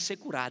lepra vai ser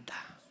curada.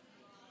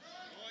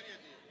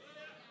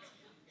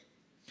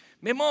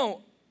 Meu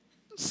irmão,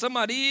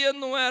 Samaria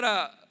não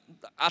era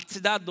a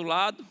cidade do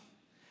lado,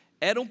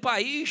 era um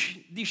país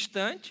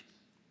distante,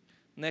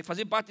 né, que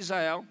fazia parte de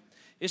Israel.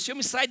 Esse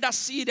homem sai da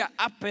Síria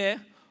a pé,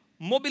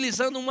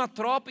 mobilizando uma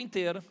tropa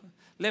inteira,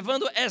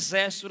 levando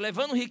exército,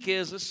 levando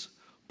riquezas,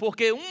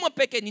 Porque uma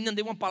pequenina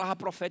deu uma palavra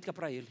profética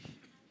para ele.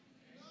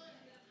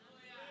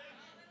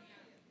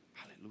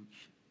 Aleluia.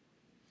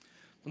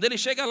 Quando ele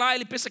chega lá,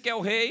 ele pensa que é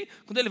o rei.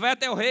 Quando ele vai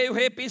até o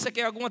rei pensa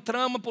que é alguma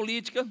trama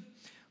política.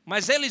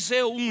 Mas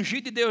Eliseu, o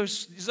ungido de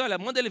Deus, diz, olha,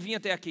 manda ele vir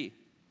até aqui.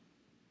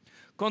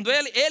 Quando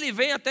ele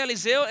vem até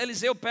Eliseu,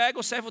 Eliseu pega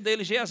o servo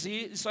dele, Geazi,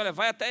 e diz, olha,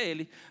 vai até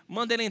ele.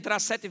 Manda ele entrar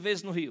 7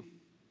 vezes no rio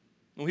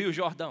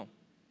Jordão.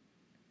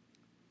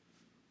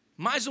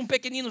 Mais um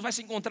pequenino vai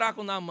se encontrar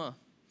com Naamã.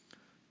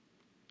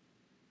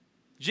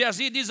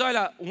 Geazi diz,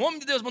 olha, o homem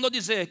de Deus mandou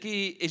dizer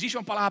que existe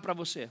uma palavra para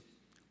você.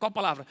 Qual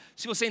palavra?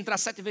 Se você entrar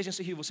 7 vezes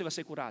nesse rio, você vai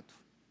ser curado.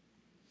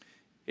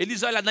 Ele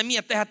diz, olha, na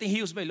minha terra tem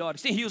rios melhores,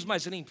 tem rios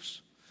mais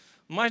limpos.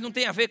 Mas não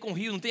tem a ver com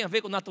rio, não tem a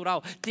ver com o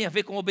natural, tem a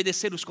ver com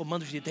obedecer os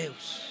comandos de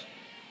Deus.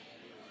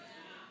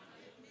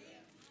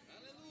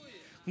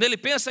 Quando ele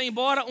pensa em ir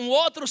embora, um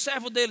outro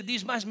servo dele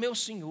diz, mas meu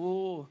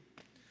senhor,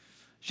 a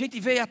gente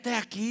veio até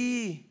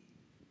aqui,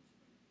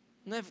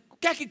 né? O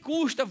que é que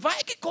custa?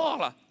 Vai que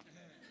cola.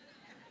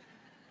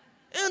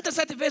 Entra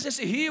 7 vezes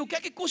nesse rio, o que é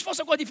que custa? Se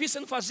fosse alguma difícil, você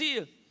não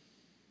fazia.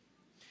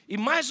 E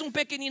mais um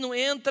pequenino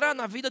entra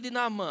na vida de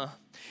Naamã.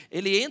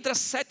 Ele entra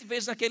 7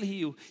 vezes naquele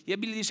rio. E a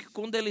Bíblia diz que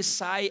quando ele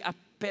sai, a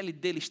pele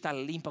dele está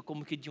limpa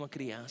como que de uma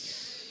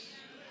criança.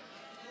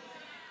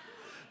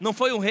 Não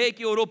foi um rei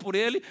que orou por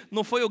ele,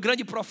 não foi o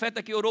grande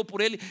profeta que orou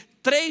por ele.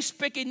 3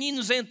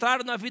 pequeninos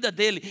entraram na vida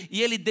dele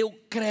e ele deu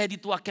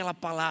crédito àquela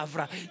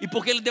palavra. E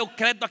porque ele deu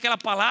crédito àquela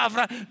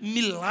palavra,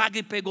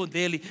 milagre pegou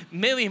dele.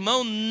 Meu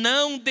irmão,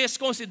 não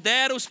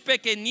desconsidera os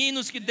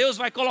pequeninos que Deus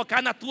vai colocar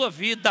na tua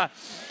vida.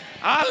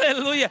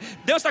 Aleluia,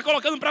 Deus está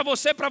colocando para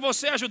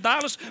você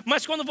ajudá-los.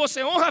 Mas quando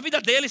você honra a vida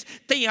deles,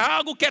 tem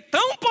algo que é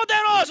tão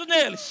poderoso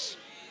neles,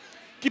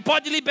 que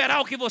pode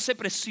liberar o que você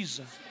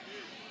precisa.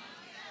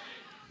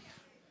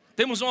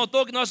 Temos um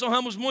autor que nós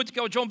honramos muito, que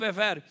é o John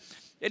Bevere.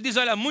 Ele diz,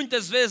 olha,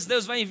 muitas vezes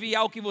Deus vai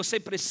enviar o que você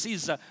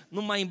precisa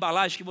numa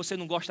embalagem que você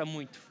não gosta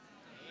muito.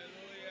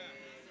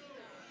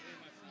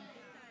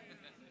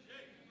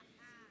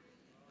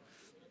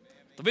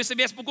 Talvez você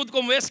viesse para um culto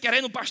como esse,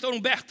 querendo o pastor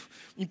Humberto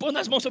impor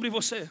as mãos sobre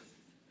você.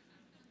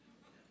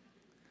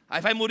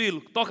 Aí vai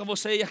Murilo, toca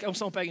você e a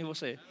unção pega em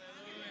você.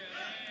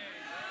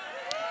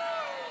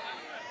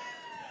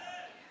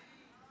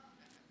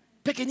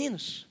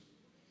 Pequeninos.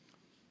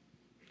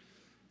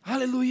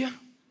 Aleluia.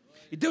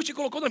 E Deus te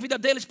colocou na vida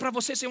deles para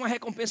você ser uma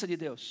recompensa de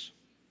Deus.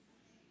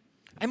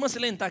 A irmã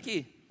Silene está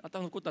aqui? Ela está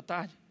no culto da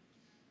tarde.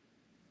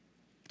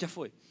 Já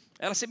foi.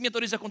 Ela sempre me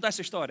autoriza a contar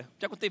essa história.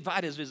 Já contei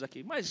várias vezes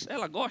aqui. Mas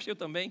ela gosta, eu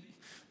também.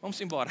 Vamos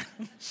embora.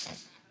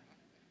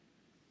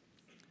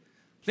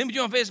 Lembro de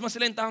uma vez, a irmã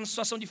Silene estava numa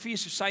situação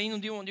difícil, saindo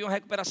de uma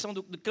recuperação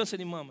do câncer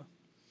de mama.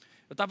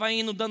 Eu estava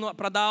indo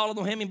para dar aula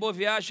no Remo em Boa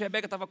Viagem, a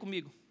Rebeca estava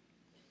comigo.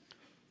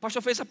 O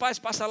pastor fez, rapaz,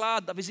 passa lá,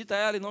 visita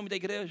ela em nome da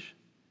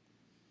igreja.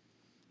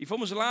 E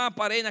fomos lá,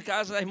 parei na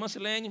casa da irmã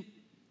Silene,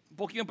 um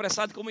pouquinho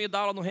apressado, como ia dar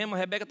aula no Remo, a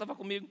Rebeca estava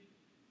comigo.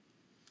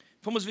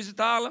 Fomos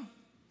visitá-la.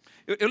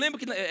 Eu lembro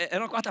que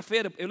era uma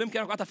quarta-feira,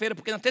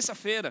 porque na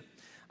terça-feira,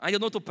 ainda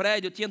no outro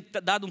prédio, eu tinha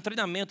dado um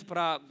treinamento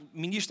para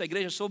ministro da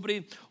igreja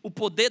sobre o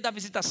poder da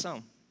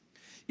visitação.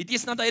 E tinha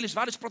ensinado a eles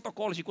vários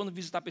protocolos de quando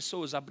visitar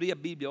pessoas, abrir a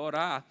Bíblia,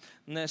 orar,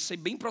 né, ser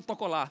bem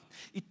protocolar.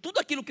 E tudo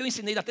aquilo que eu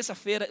ensinei na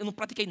terça-feira, eu não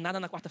pratiquei nada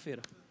na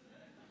quarta-feira.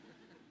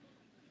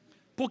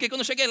 Porque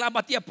quando eu cheguei lá,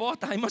 bati a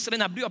porta, a irmã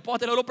Selena abriu a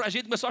porta, ela olhou para a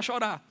gente e começou a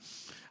chorar.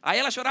 Aí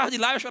ela chorava de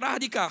lá, eu chorava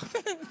de cá.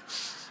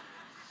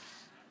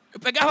 Eu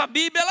pegava a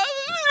Bíblia, ela...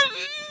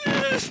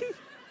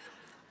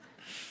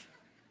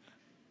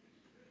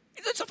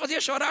 Então eu só fazia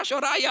chorar,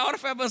 e a hora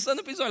foi avançando,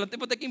 eu fiz, olha, eu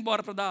vou ter que ir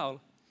embora para dar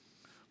aula.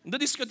 Quando eu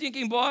disse que eu tinha que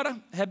ir embora,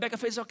 a Rebeca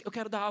fez, eu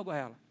quero dar algo a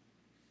ela.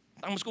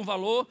 Estávamos com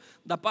valor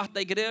da parte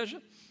da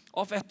igreja,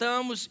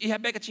 ofertamos, e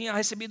Rebeca tinha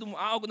recebido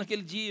algo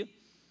naquele dia,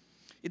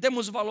 e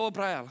demos o valor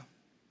para ela.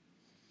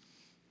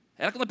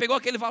 Ela, quando pegou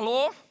aquele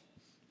valor,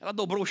 ela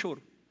dobrou o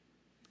choro.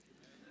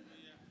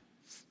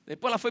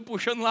 Depois ela foi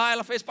puxando lá,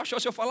 ela fez, pastor,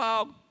 se eu falar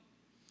algo.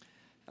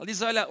 Ela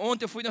diz, olha,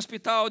 ontem eu fui no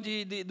hospital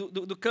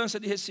do câncer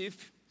de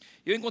Recife.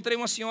 Eu encontrei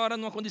uma senhora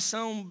numa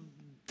condição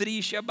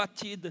triste,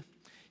 abatida.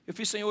 Eu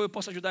fiz, Senhor, eu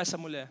posso ajudar essa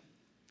mulher.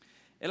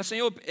 Ela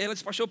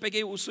disse, pastor, eu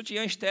peguei o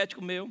sutiã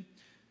estético meu.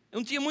 Eu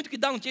não tinha muito o que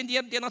dar, não tinha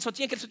dinheiro, não tinha nada, só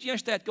tinha aquele sutiã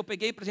estético. Eu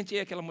peguei e presenteei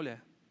aquela mulher.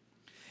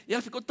 E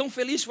ela ficou tão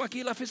feliz com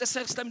aquilo, ela fez, é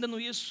sério que você está me dando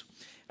isso?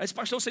 Ela disse,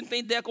 pastor, você não tem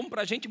ideia como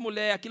para a gente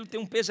mulher, aquilo tem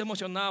um peso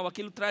emocional,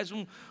 aquilo traz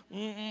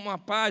uma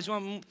paz,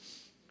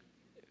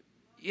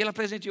 E ela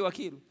presenteou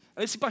aquilo.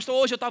 Ela disse, pastor,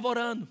 hoje eu estava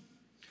orando,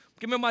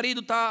 porque meu marido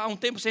está há um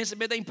tempo sem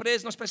receber da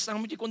empresa, nós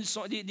precisávamos de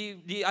condições,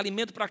 de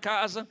alimento para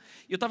casa,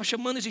 e eu estava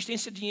chamando a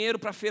existência de dinheiro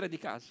para a feira de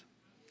casa.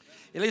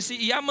 Ele disse,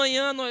 e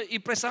amanhã e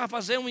precisava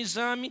fazer um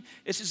exame,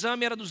 esse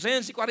exame era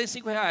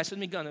R$245, se não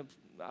me engano,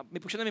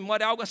 me puxando a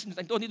memória, algo assim,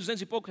 em torno de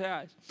R$200 e poucos.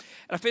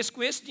 Ela fez,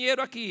 com esse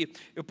dinheiro aqui,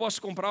 eu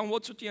posso comprar um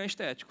outro sutiã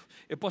estético,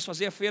 eu posso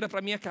fazer a feira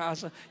para minha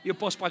casa, e eu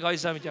posso pagar o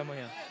exame de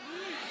amanhã.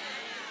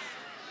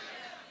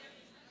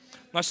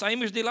 Nós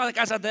saímos de lá da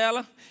casa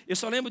dela, eu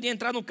só lembro de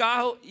entrar no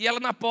carro, e ela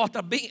na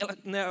porta,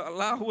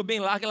 lá a rua bem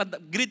larga, ela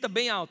grita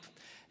bem alto.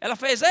 Ela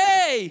fez,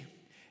 ei,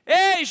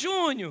 Ei,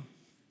 Júnior!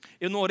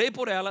 Eu não orei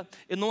por ela,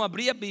 eu não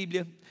abri a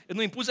Bíblia, eu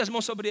não impus as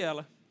mãos sobre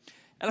ela.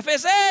 Ela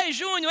fez: ei,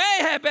 Júnior,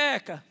 ei,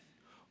 Rebeca,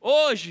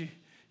 hoje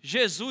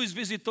Jesus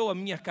visitou a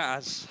minha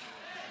casa.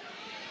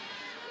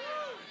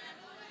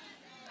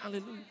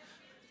 Aleluia.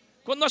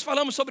 Quando nós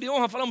falamos sobre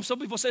honra, falamos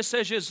sobre você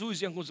ser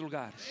Jesus em alguns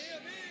lugares.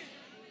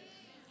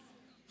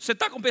 Você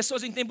está com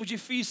pessoas em tempos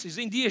difíceis,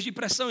 em dias de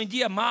pressão, em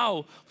dia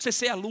mau. Você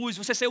ser a luz,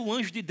 você ser o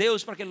anjo de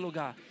Deus para aquele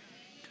lugar.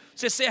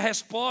 Você ser a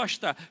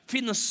resposta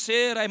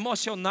financeira,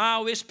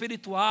 emocional,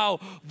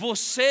 espiritual.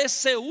 Você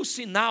ser o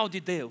sinal de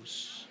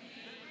Deus.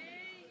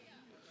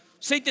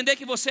 Você entender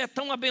que você é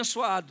tão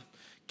abençoado,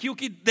 que o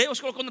que Deus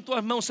colocou na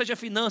tua mão, seja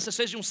finança,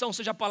 seja unção,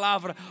 seja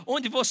palavra,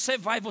 onde você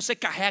vai, você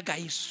carrega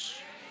isso.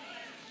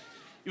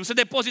 E você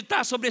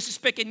depositar sobre esses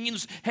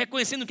pequeninos,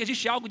 reconhecendo que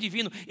existe algo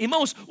divino.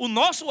 Irmãos, o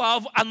nosso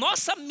alvo, a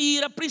nossa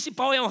mira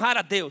principal é honrar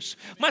a Deus.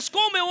 Mas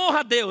como eu honro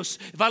a Deus?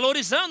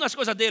 Valorizando as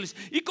coisas deles.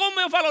 E como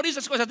eu valorizo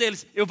as coisas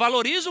deles? Eu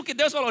valorizo o que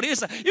Deus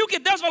valoriza. E o que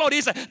Deus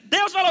valoriza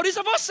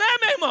você,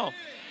 meu irmão.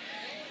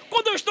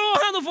 Quando eu estou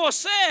honrando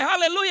você,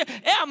 aleluia,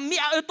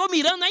 eu estou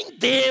mirando em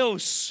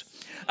Deus.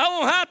 A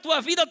honrar a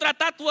tua vida, a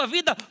tratar a tua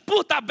vida,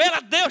 por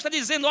tabela, Deus está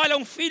dizendo: olha,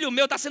 um filho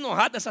meu está sendo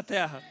honrado nessa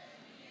terra.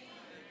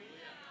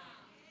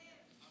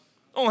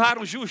 Honrar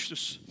os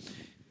justos,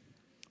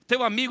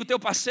 teu amigo, teu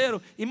parceiro.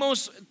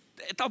 Irmãos,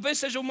 talvez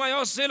seja o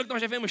maior zelo que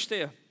nós devemos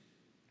ter.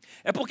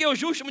 É porque os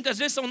justos muitas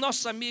vezes são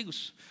nossos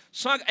amigos.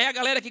 É a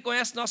galera que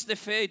conhece nosso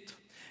defeito.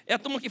 É a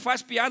turma que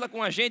faz piada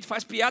com a gente,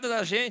 faz piada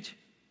da gente.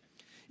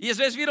 E às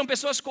vezes viram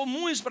pessoas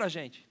comuns para a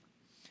gente.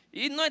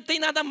 E não tem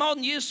nada mal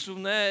nisso,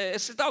 né?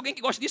 Se está alguém que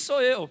gosta disso,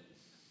 sou eu.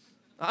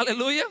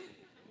 Aleluia.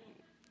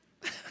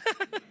 A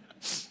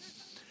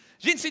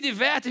gente se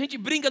diverte, a gente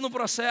brinca no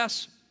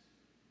processo.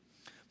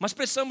 Mas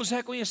precisamos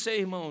reconhecer,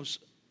 irmãos,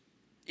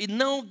 e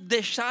não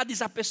deixar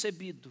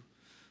desapercebido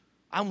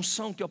a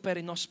unção que opera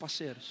em nossos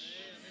parceiros.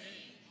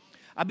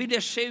 A Bíblia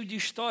é cheia de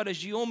histórias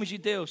de homens de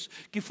Deus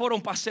que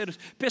foram parceiros.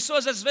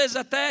 Pessoas, às vezes,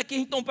 até que a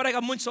gente não prega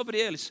muito sobre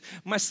eles,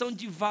 mas são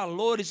de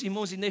valores,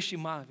 irmãos,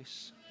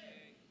 inestimáveis.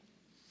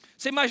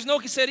 Você imaginou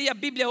que seria a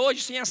Bíblia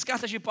hoje sem as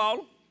cartas de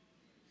Paulo?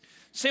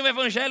 Sem o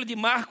Evangelho de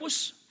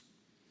Marcos?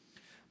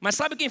 Mas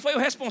sabe quem foi o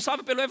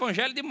responsável pelo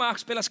Evangelho de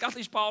Marcos, pelas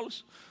cartas de Paulo?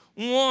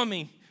 Um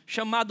homem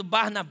chamado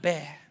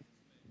Barnabé,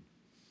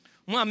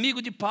 um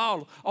amigo de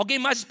Paulo, alguém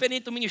mais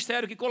experiente do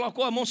ministério, que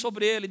colocou a mão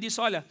sobre ele e disse: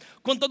 olha,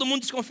 quando todo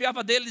mundo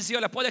desconfiava dele, dizia: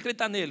 olha, pode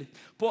acreditar nele,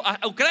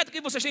 o crédito que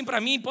vocês têm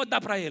para mim, pode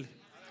dar para ele.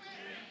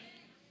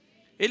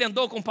 Ele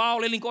andou com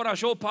Paulo, ele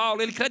encorajou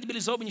Paulo, ele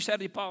credibilizou o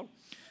ministério de Paulo.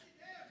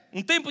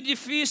 Um tempo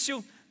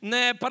difícil,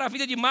 né, para a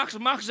vida de Marcos.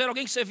 Marcos era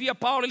alguém que servia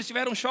Paulo, eles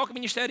tiveram um choque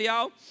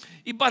ministerial,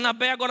 e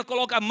Barnabé agora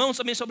coloca a mão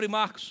também sobre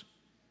Marcos.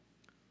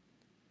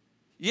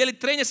 E ele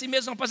treina esse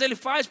mesmo rapaz, ele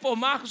faz por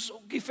Marcos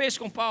o que fez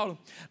com Paulo.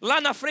 Lá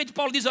na frente,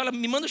 Paulo diz: olha,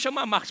 me manda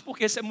chamar Marcos,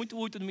 porque esse é muito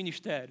útil no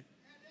ministério.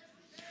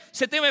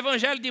 Você tem o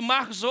Evangelho de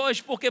Marcos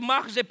hoje, porque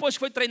Marcos, depois que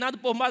foi treinado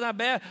por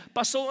Barnabé,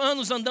 passou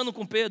anos andando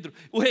com Pedro.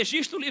 O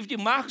registro do livro de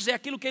Marcos é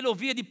aquilo que ele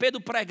ouvia de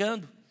Pedro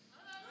pregando.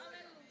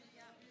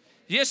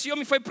 E esse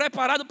homem foi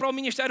preparado para o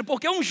ministério,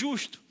 porque é um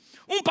justo,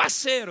 um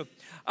parceiro,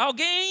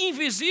 alguém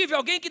invisível,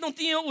 alguém que não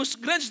tinha os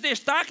grandes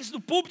destaques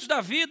do púlpito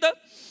da vida,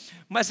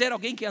 mas era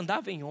alguém que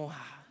andava em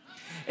honra.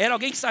 Era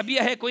alguém que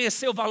sabia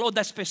reconhecer o valor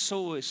das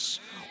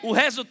pessoas. O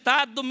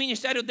resultado do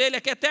ministério dele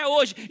é que até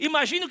hoje,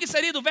 imagina o que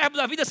seria do verbo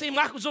da vida sem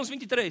Marcos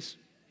 11:23.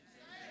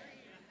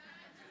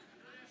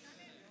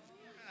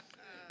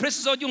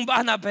 Precisou de um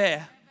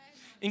Barnabé,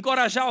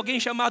 encorajar alguém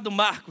chamado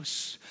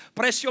Marcos,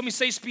 para esse homem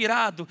ser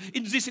inspirado e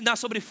nos ensinar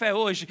sobre fé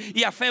hoje.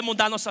 E a fé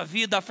mudar a nossa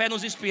vida, a fé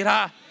nos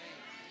inspirar.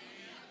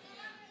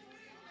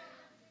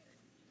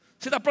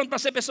 Você está pronto para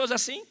ser pessoas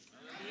assim?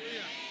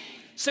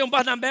 Ser um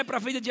Barnabé para a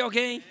vida de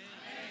alguém?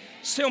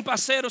 Ser um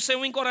parceiro, ser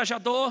um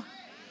encorajador.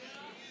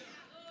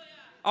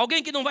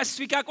 Alguém que não vai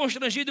ficar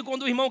constrangido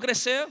quando o irmão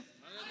crescer.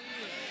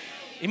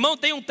 Irmão,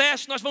 tem um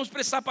teste, nós vamos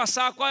precisar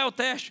passar. Qual é o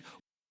teste?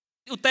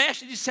 O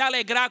teste de se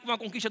alegrar com a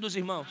conquista dos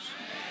irmãos.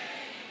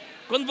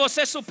 Quando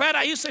você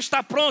supera isso, você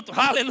está pronto,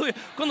 aleluia.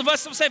 Quando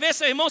você vê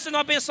seu irmão sendo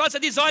abençoado, você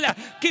diz: olha,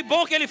 que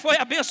bom que ele foi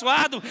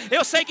abençoado.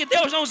 Eu sei que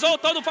Deus não usou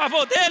todo o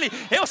favor dele.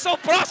 Eu sou o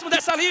próximo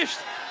dessa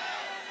lista.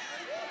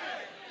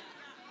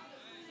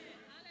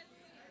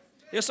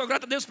 Eu sou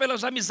grato a Deus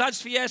pelas amizades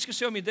fiéis que o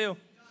Senhor me deu.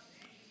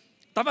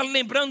 Estava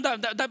lembrando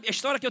da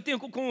história que eu tenho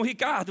com o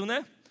Ricardo,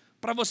 né?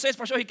 Para vocês,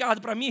 pastor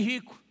Ricardo, para mim,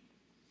 rico.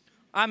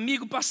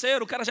 Amigo,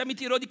 parceiro, o cara já me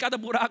tirou de cada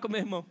buraco, meu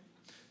irmão.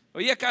 Eu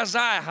ia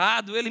casar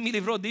errado, ele me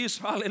livrou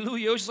disso,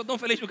 aleluia. Hoje eu sou tão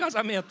feliz no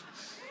casamento.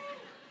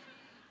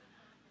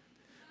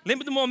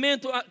 Lembro do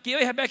momento que eu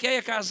e a Rebeca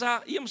ia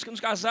casar, íamos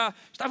nos casar,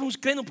 estávamos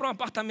crendo para um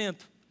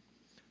apartamento.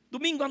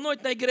 Domingo à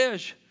noite na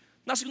igreja.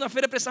 Na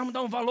segunda-feira precisávamos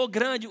dar um valor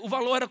grande, o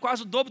valor era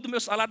quase o dobro do meu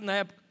salário na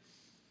época.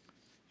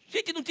 A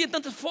gente não tinha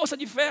tanta força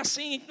de fé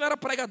assim, a gente não era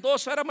pregador,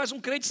 só era mais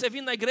um crente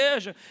servindo na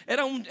igreja,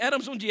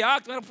 éramos um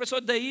diácono, era professor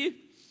de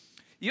DI.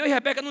 E eu e a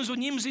Rebeca nos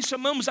unimos e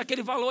chamamos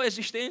aquele valor à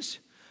existência.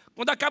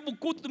 Quando acaba o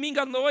culto domingo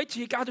à noite,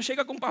 Ricardo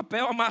chega com um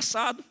papel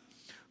amassado,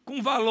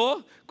 com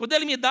valor. Quando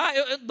ele me dá,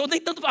 eu dou nem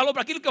tanto valor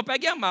para aquilo que eu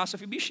pego e amasso. Eu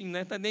fui bichinho,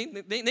 né?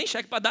 Nem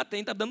cheque para dar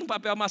tem, tá dando um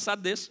papel amassado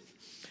desse.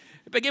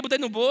 Eu peguei e botei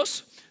no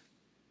bolso.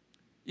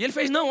 E ele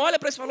fez, não, olha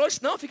para esse valor. Eu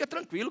disse, não, fica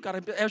tranquilo,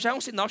 cara. Já é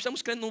um sinal,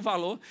 estamos crendo num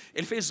valor.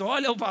 Ele fez,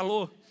 olha o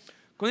valor.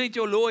 Quando a gente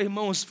olhou,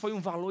 irmãos, foi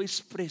um valor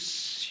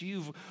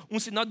expressivo. Um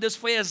sinal de Deus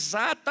foi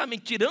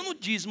exatamente, tirando o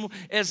dízimo,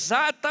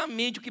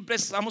 exatamente o que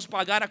precisávamos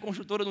pagar à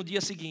construtora no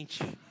dia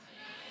seguinte.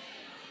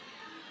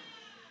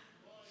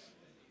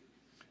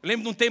 Eu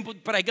lembro de um tempo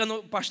pregando,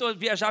 o pastor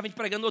viajava, a gente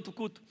pregando no outro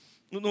culto,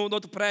 no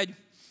outro prédio.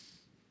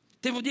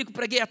 Teve um dia que eu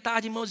preguei à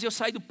tarde, irmãos, e eu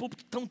saí do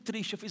púlpito tão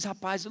triste. Eu fiz,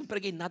 rapaz, eu não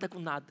preguei nada com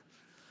nada.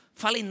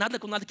 Falei nada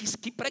com nada,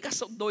 que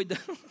pregação doida.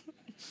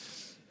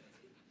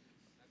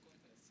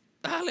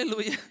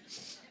 Aleluia.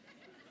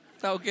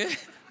 Tá ok?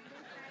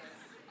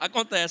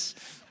 Acontece.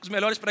 Os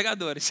melhores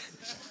pregadores.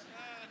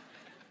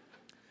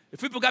 Eu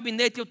fui para o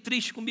gabinete, eu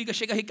triste comigo,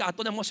 chega Ricardo,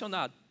 todo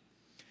emocionado.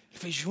 Ele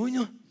fez,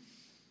 Júnior,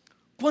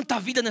 quanta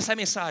vida nessa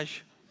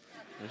mensagem.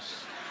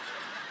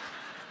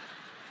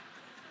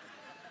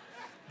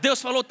 Deus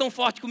falou tão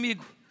forte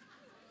comigo.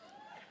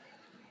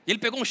 Ele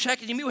pegou um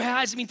cheque de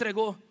R$1.000 e me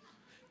entregou.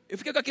 Eu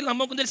fiquei com aquilo na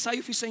mão, quando ele saiu,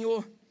 eu fiz,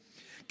 Senhor,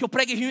 que eu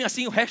pregue junho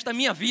assim o resto da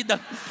minha vida.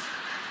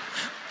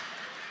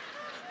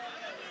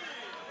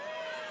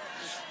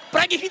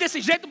 Pregue junho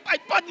desse jeito, Pai,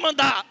 pode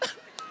mandar.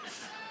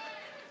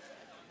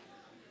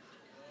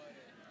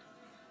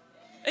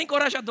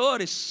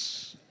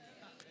 Encorajadores.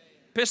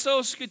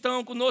 Pessoas que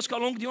estão conosco ao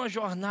longo de uma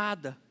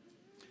jornada.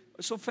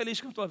 Eu sou feliz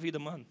com a tua vida,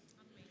 mano.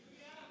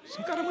 Você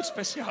é um cara muito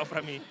especial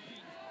para mim.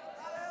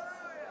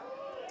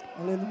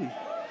 Aleluia.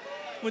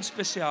 Muito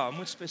especial,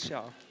 muito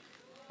especial.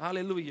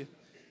 Aleluia.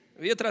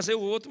 Eu ia trazer o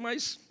outro,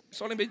 mas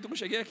só lembrei de como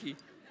cheguei aqui.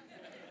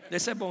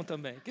 Esse é bom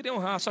também. Queria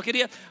honrar, só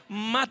queria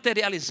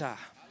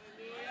materializar.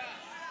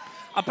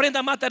 Aprenda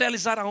a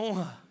materializar a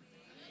honra.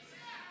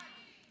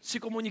 Se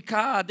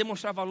comunicar,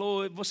 demonstrar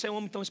valor. Você é um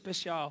homem tão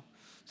especial.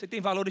 Você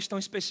tem valores tão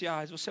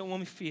especiais. Você é um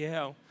homem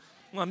fiel.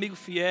 Um amigo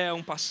fiel,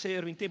 um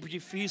parceiro em tempos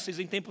difíceis,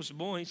 em tempos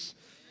bons.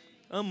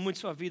 Amo muito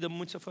sua vida, amo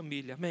muito sua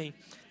família. Amém.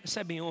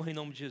 Recebem honra em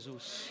nome de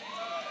Jesus.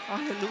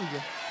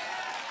 Aleluia.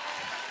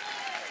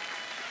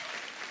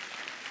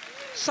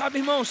 Sabe,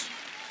 irmãos,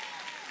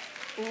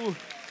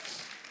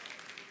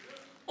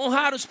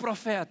 honrar os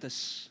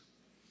profetas.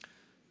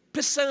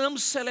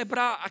 Precisamos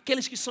celebrar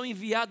aqueles que são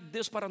enviados de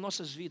Deus para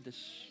nossas vidas.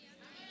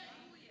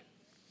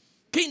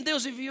 Quem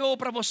Deus enviou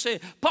para você?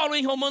 Paulo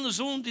em Romanos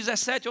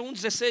 1:17 ou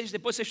 1:16,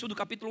 depois você estuda o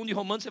capítulo 1 de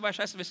Romanos, você vai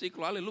achar esse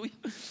versículo, aleluia.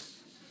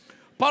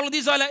 Paulo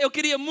diz, olha, eu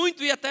queria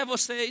muito ir até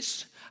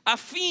vocês, a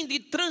fim de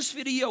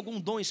transferir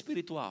algum dom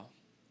espiritual.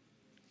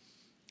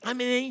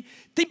 Amém.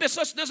 Tem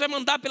pessoas que Deus vai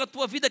mandar pela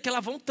tua vida que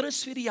elas vão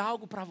transferir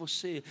algo para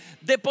você,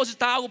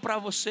 depositar algo para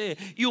você.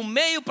 E o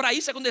meio para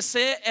isso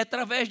acontecer é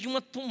através de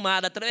uma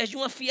tomada, através de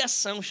uma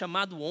fiação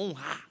chamada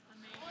honra.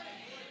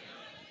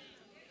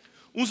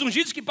 Uns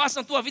ungidos que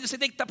passam na tua vida, você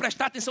tem que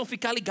prestar atenção,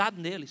 ficar ligado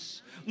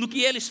neles, no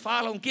que eles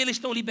falam, no que eles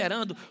estão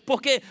liberando.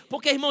 Por quê?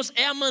 Porque, irmãos,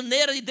 é a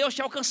maneira de Deus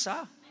te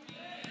alcançar.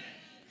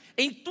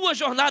 Em tua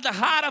jornada,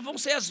 rara vão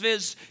ser as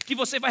vezes que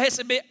você vai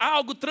receber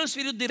algo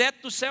transferido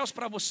direto dos céus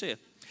para você.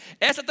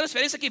 Essa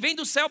transferência que vem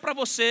do céu para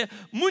você,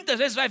 muitas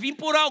vezes vai vir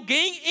por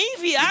alguém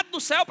enviado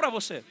do céu para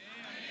você.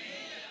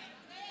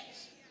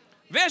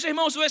 Veja,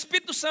 irmãos, o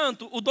Espírito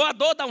Santo, o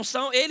doador da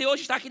unção, ele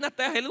hoje está aqui na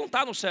terra, ele não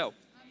está no céu.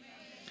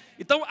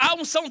 Então a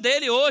unção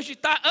dele hoje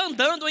está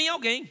andando em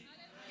alguém.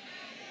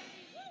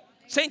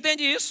 Você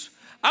entende isso?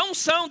 A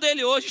unção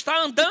dele hoje está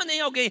andando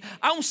em alguém.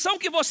 A unção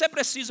que você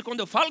precisa,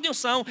 quando eu falo de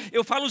unção,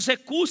 eu falo os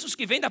recursos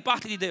que vêm da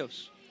parte de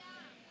Deus.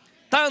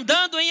 Está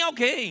andando em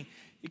alguém.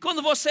 E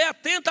quando você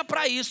atenta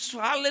para isso,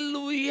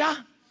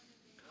 aleluia,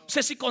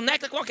 você se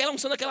conecta com aquela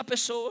unção daquela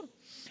pessoa.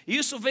 E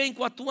isso vem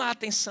com a tua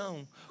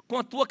atenção, com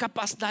a tua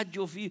capacidade de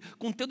ouvir,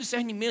 com o teu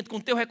discernimento, com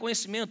o teu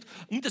reconhecimento,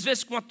 muitas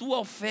vezes com a tua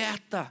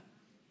oferta.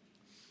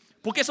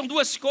 Porque são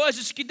duas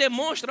coisas que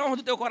demonstram a honra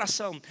do teu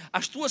coração: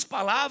 as tuas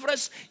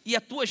palavras e a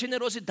tua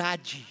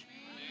generosidade.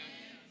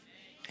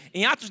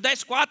 Em Atos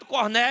 10:4,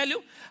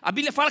 Cornélio, a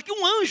Bíblia fala que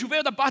um anjo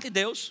veio da parte de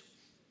Deus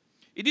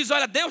e diz,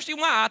 olha, Deus tem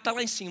uma ata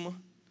lá em cima,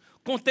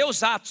 com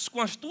teus atos,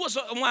 com as tuas,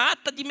 uma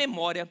ata de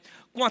memória,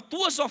 com as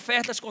tuas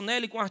ofertas,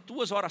 Cornélio, e com as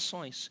tuas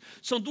orações.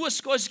 São duas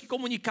coisas que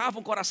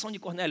comunicavam o coração de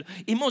Cornélio.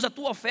 Irmãos, a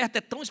tua oferta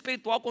é tão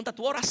espiritual quanto a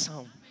tua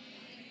oração.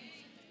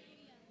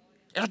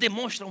 Ela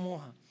demonstra uma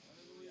honra.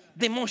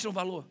 Demonstra um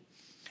valor.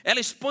 Ela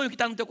expõe o que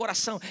está no teu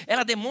coração.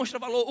 Ela demonstra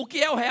valor. O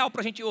que é o real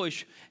para a gente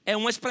hoje? É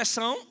uma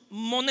expressão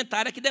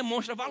monetária que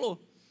demonstra valor.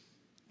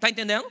 Está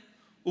entendendo?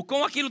 O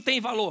quão aquilo tem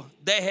valor.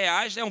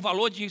 R$10 é um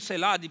valor de, sei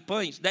lá, de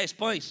pães, 10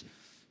 pães.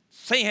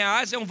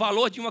 R$100 é um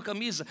valor de uma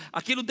camisa.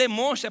 Aquilo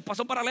demonstra,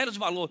 são paralelos de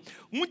valor.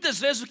 Muitas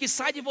vezes o que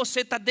sai de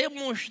você está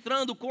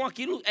demonstrando como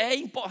aquilo é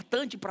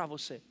importante para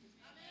você.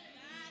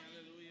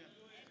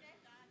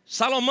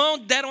 Salomão,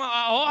 deram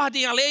a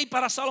ordem, a lei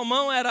para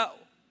Salomão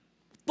era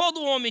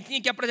Todo homem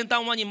tinha que apresentar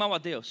um animal a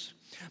Deus.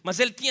 Mas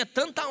ele tinha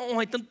tanta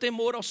honra e tanto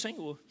temor ao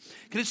Senhor.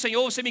 Querido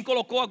Senhor, você me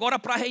colocou agora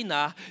para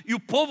reinar. E o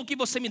povo que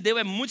você me deu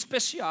é muito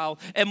especial,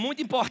 é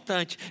muito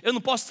importante. Eu não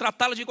posso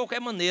tratá-lo de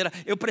qualquer maneira.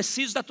 Eu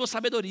preciso da tua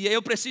sabedoria,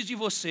 eu preciso de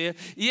você.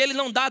 E ele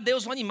não dá a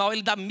Deus um animal,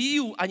 ele dá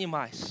 1000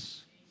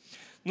 animais.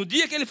 No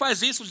dia que ele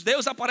faz isso,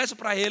 Deus aparece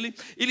para ele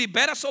e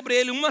libera sobre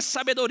ele uma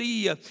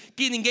sabedoria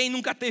que ninguém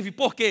nunca teve.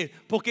 Por quê?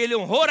 Porque ele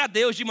honrou a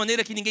Deus de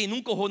maneira que ninguém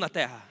nunca honrou na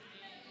terra.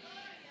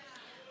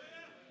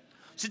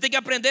 Você tem que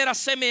aprender a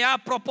semear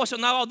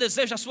proporcional ao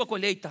desejo da sua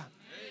colheita.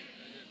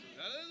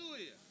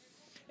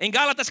 Em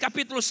Gálatas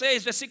capítulo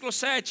 6, versículo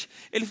 7,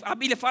 a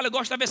Bíblia fala, eu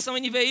gosto da versão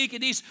NVI, que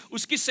diz: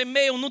 os que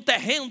semeiam no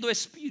terreno do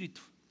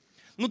Espírito,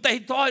 no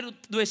território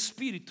do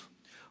Espírito,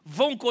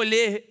 vão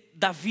colher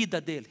da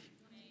vida dele.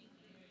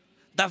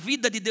 Da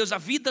vida de Deus, a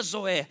vida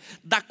Zoé,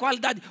 da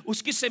qualidade.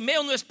 Os que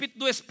semeiam no Espírito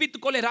do Espírito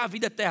colherá a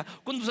vida eterna.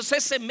 Quando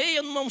você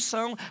semeia numa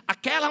unção,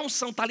 aquela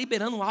unção está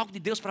liberando algo de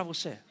Deus para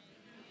você.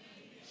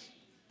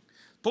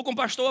 Estou com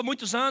pastor há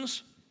muitos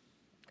anos,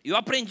 e eu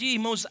aprendi,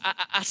 irmãos,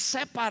 a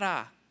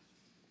separar.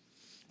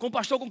 Com o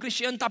pastor, com o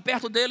cristiano, estar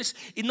perto deles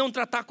e não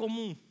tratar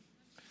comum.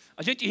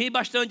 A gente ri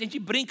bastante, a gente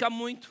brinca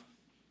muito.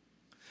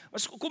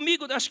 Mas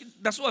comigo, acho que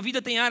da sua vida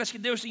tem áreas que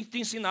Deus te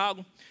ensina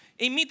algo.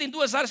 Em mim tem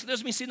 2 áreas que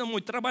Deus me ensina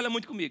muito, trabalha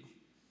muito comigo.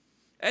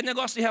 É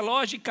negócio de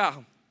relógio e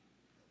carro.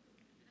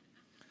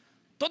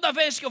 Toda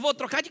vez que eu vou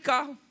trocar de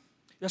carro,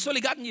 já sou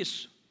ligado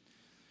nisso.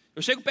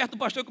 Eu chego perto do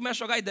pastor e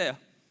começo a jogar ideia.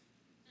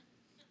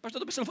 Pastor,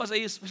 estou pensando em fazer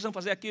isso, pensando em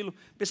fazer aquilo,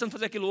 pensando em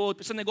fazer aquilo outro,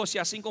 pensando em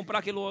negociar assim, comprar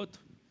aquilo outro.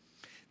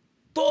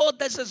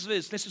 Todas as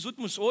vezes, nesses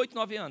últimos 8,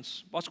 9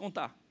 anos, posso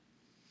contar.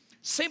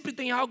 Sempre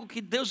tem algo que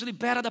Deus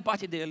libera da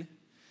parte dele,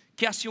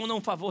 que aciona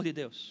um favor de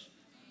Deus.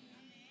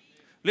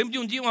 Lembro de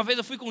um dia, uma vez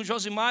eu fui com o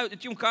Josimar, eu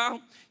tinha um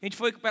carro, a gente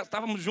foi,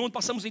 estávamos juntos,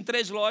 passamos em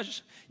 3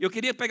 lojas, e eu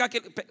queria pegar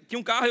tinha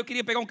um carro, eu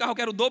queria pegar um carro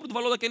que era o dobro do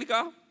valor daquele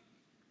carro,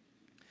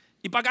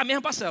 e pagar a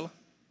mesma parcela.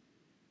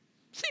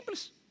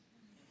 Simples.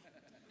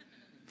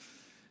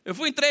 Eu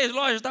fui em 3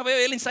 lojas, estava eu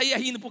e ele, saía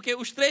rindo, porque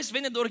os 3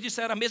 vendedores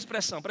disseram a mesma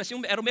expressão,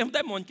 era o mesmo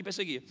demônio que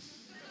perseguia.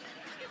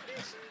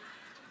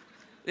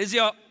 Eles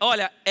diziam,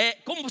 olha,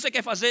 como você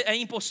quer fazer, é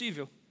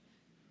impossível.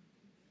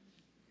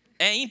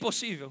 É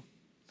impossível.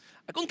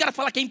 Aí quando o cara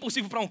fala que é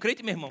impossível para um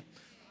crente, meu irmão,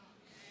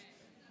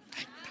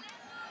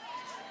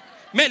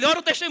 melhora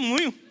o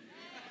testemunho.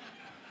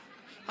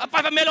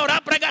 Rapaz, vai melhorar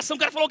a pregação, o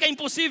cara falou que é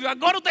impossível,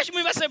 agora o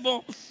testemunho vai ser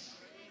bom.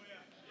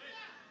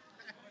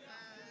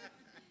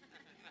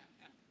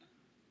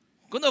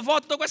 Quando eu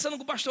volto, estou conversando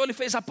com o pastor, ele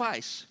fez a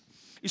paz.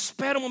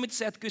 Espera o momento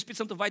certo, que o Espírito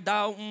Santo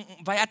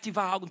vai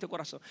ativar algo no teu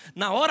coração.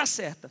 Na hora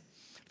certa.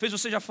 Fez,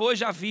 você já foi,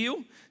 já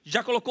viu,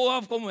 já colocou o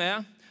alvo como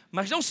é,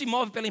 mas não se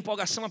move pela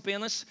empolgação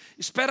apenas.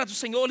 Espera do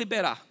Senhor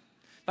liberar.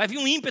 Vai vir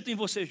um ímpeto em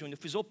você, Júnior.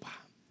 Eu fiz, opa.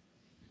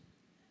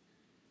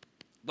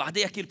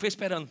 Guardei aquilo, fiquei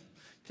esperando.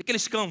 Aquele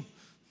escão,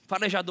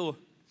 farejador.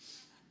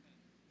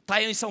 Está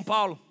aí em São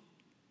Paulo.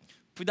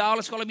 Fui dar aula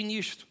na escola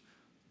ministro.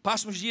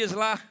 Passo uns dias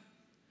lá.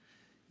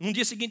 No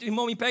dia seguinte, o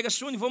irmão me pega,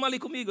 Júnior, vamos ali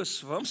comigo. Eu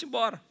disse, vamos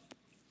embora.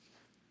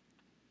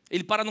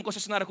 Ele para no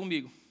concessionário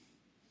comigo.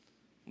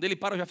 Quando ele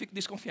para, eu já fico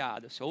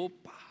desconfiado. Eu disse,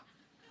 opa,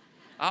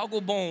 algo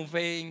bom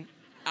vem,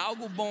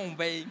 algo bom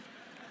vem.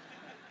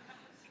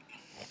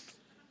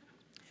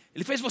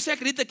 Ele fez, você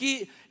acredita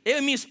que eu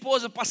e minha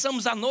esposa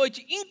passamos a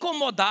noite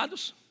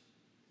incomodados?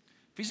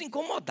 Fiz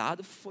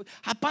incomodado.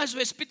 Rapaz,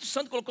 o Espírito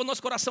Santo colocou no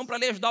nosso coração para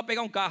lhe ajudar a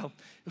pegar um carro.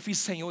 Eu fiz,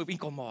 Senhor,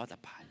 incomoda,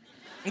 Pai.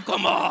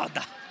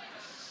 Incomoda.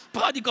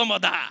 Pode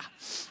incomodar.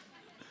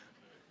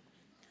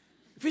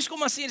 Fiz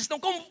como assim? Eles estão,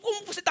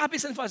 como você estava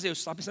pensando em fazer? Eu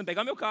estava pensando em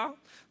pegar meu carro,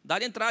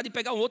 dar entrada e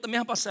pegar um outro da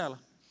mesma parcela.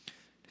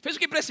 Fez o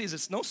que precisa? Eu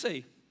disse, não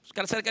sei. Os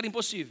caras disseram que era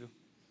impossível.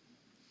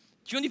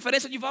 Tinha uma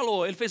diferença de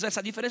valor. Ele fez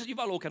essa diferença de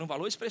valor, que era um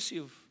valor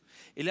expressivo.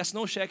 Ele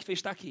assinou um cheque e fez,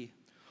 está aqui.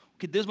 O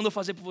que Deus mandou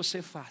fazer por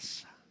você,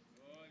 faça.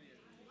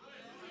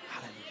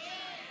 Aleluia.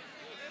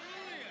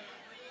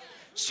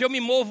 Se eu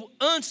me movo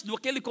antes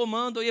daquele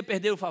comando, eu ia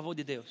perder o favor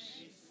de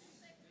Deus.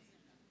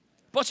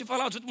 Posso te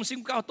falar, os últimos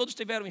 5 carros todos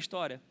tiveram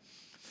história.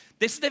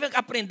 Você deve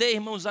aprender,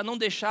 irmãos, a não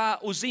deixar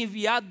os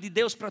enviados de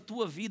Deus para a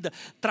tua vida,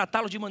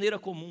 tratá-los de maneira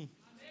comum.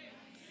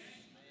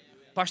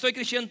 Pastor e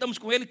Cristiano, estamos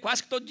com ele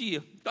quase que todo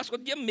dia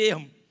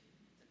mesmo.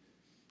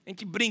 A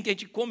gente brinca, a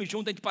gente come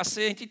junto, a gente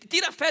passeia, a gente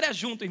tira férias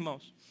junto,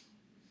 irmãos.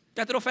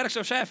 Já tirou férias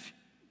com seu chefe?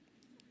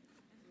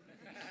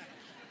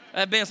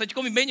 É benção, a gente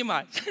come bem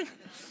demais.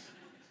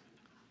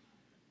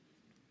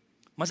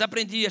 Mas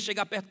aprendi a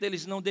chegar perto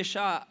deles e não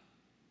deixar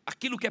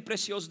aquilo que é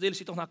precioso deles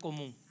se tornar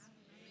comum.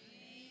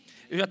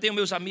 Eu já tenho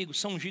meus amigos,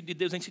 são ungidos de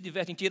Deus, a gente se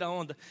diverte, a gente tira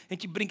onda, a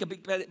gente brinca,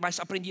 mas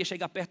aprendi a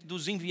chegar perto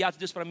dos enviados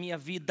de Deus para a minha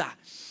vida.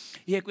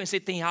 E reconhecer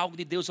que tem algo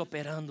de Deus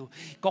operando.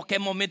 Qualquer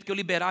momento que eu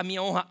liberar a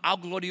minha honra,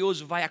 algo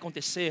glorioso vai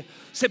acontecer.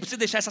 Você precisa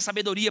deixar essa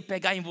sabedoria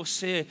pegar em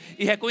você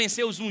e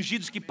reconhecer os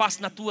ungidos que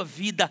passam na tua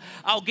vida.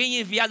 Alguém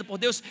enviado por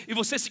Deus e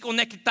você se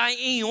conectar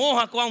em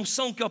honra com a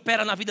unção que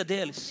opera na vida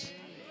deles.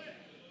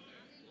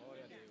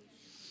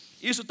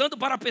 Isso tanto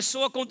para a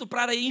pessoa quanto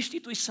para a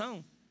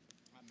instituição.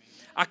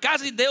 A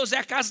casa de Deus é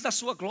a casa da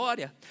sua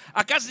glória.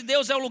 A casa de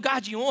Deus é o lugar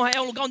de honra,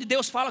 é o lugar onde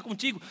Deus fala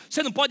contigo.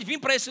 Você não pode vir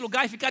para esse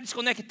lugar e ficar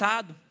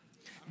desconectado,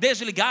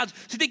 desligado.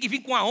 Você tem que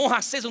vir com a honra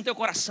acesa no teu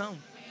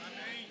coração.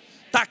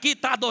 Está aqui,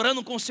 está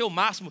adorando com o seu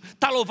máximo,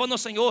 está louvando ao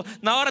Senhor.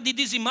 Na hora de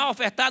dizimar,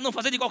 ofertar, não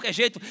fazer de qualquer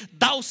jeito.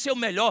 Dá o seu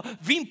melhor,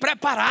 vim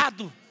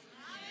preparado.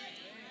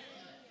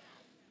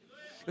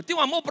 Eu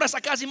tenho amor por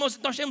essa casa, irmãos.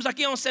 Nós temos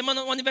aqui há uma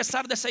semana o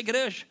aniversário dessa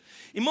igreja.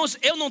 Irmãos,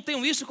 eu não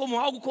tenho isso como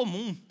algo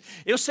comum.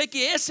 Eu sei que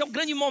esse é o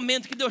grande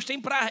momento que Deus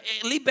tem para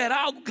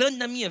liberar algo grande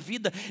na minha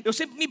vida. Eu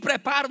sempre me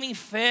preparo em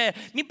fé,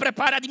 me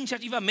preparo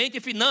administrativamente, em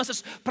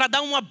finanças, para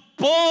dar uma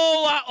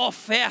boa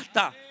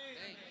oferta.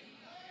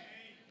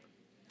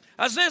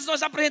 Às vezes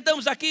nós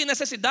apresentamos aqui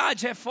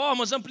necessidades,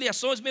 reformas,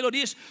 ampliações,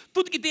 melhorias.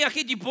 Tudo que tem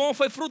aqui de bom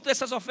foi fruto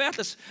dessas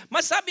ofertas.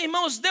 Mas sabe,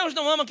 irmãos, Deus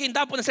não ama quem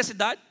dá por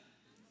necessidade.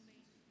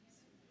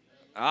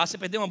 Você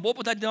perdeu uma boa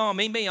oportunidade de dar um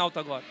amém bem alto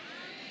agora.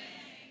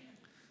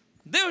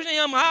 Deus nem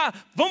ama,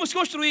 vamos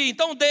construir,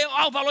 então dê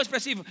o valor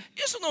expressivo.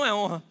 Isso não é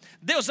honra.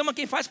 Deus ama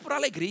quem faz por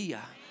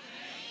alegria.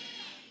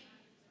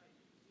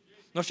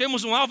 Nós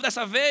temos um alvo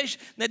dessa vez,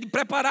 né, de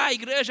preparar a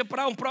igreja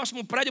para um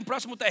próximo prédio, um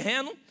próximo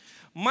terreno.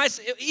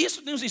 Mas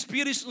isso nos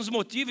inspira, isso nos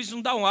motiva, isso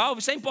nos dá um alvo.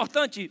 Isso é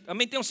importante,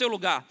 também tem o seu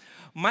lugar.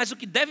 Mas o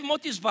que deve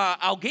motivar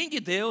alguém de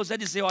Deus é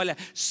dizer, olha,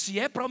 se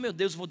é para o meu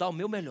Deus, vou dar o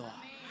meu melhor.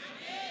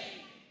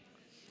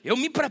 Eu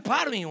me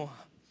preparo em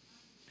honra.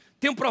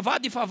 Tenho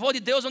provado de favor de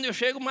Deus onde eu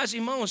chego, mas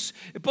irmãos,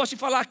 eu posso te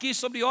falar aqui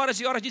sobre horas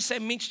e horas de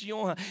sementes de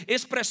honra,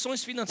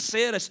 expressões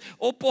financeiras,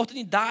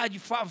 oportunidade,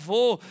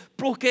 favor.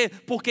 Por quê?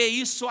 Porque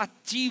isso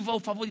ativa o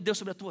favor de Deus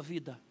sobre a tua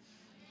vida.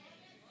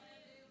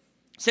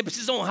 Você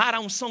precisa honrar a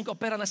unção que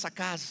opera nessa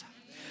casa.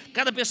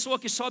 Cada pessoa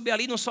que sobe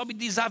ali não sobe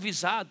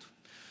desavisado.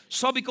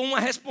 Sobe com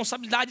uma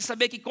responsabilidade de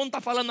saber que quando está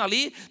falando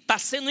ali, está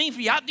sendo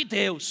enviado de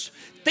Deus.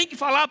 Tem que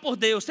falar por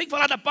Deus, tem que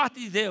falar da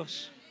parte de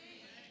Deus.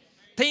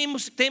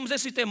 Temos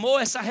esse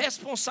temor, essa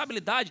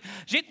responsabilidade.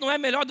 A gente não é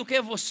melhor do que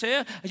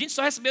você. A gente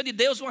só recebeu de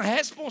Deus uma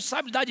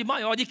responsabilidade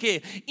maior de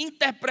quê?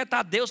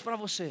 Interpretar Deus para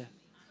você.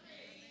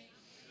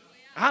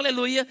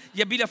 Aleluia.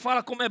 E a Bíblia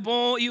fala como é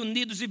bom e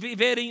unidos e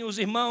viverem os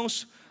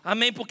irmãos.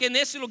 Amém. Porque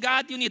nesse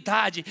lugar de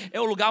unidade é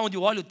o lugar onde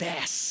o óleo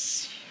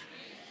desce.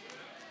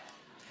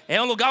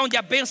 É um lugar onde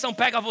a bênção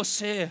pega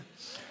você.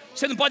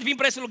 Você não pode vir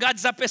para esse lugar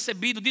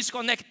desapercebido,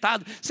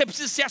 desconectado. Você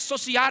precisa se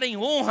associar em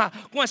honra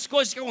com as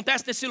coisas que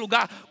acontecem nesse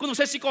lugar. Quando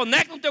você se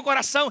conecta no teu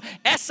coração,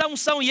 essa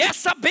unção e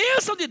essa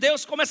bênção de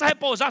Deus começa a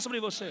repousar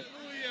sobre você.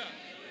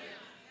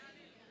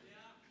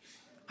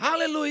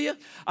 Aleluia.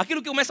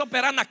 Aquilo que começa a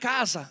operar na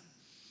casa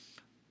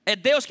é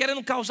Deus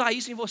querendo causar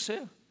isso em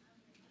você.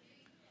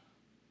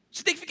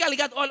 Você tem que ficar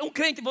ligado. Olha, um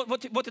crente,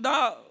 vou te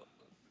dar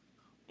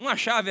uma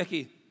chave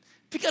aqui.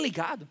 Fica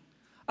ligado.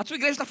 A sua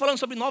igreja está falando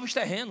sobre novos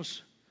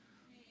terrenos.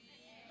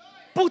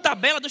 Por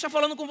tabela, Deus está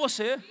falando com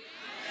você.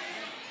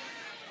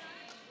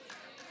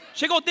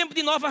 Chegou o tempo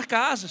de novas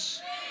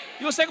casas.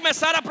 E você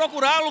começar a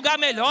procurar lugares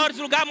melhores,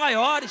 lugares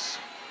maiores.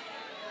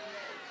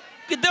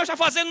 O que Deus está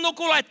fazendo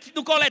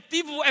no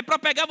coletivo é para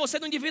pegar você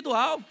no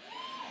individual.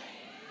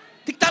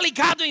 Tem que estar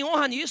ligado em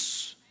honra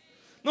nisso.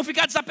 Não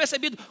ficar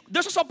desapercebido.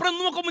 Deus está soprando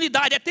numa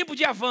comunidade. É tempo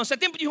de avanço, é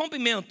tempo de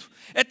rompimento,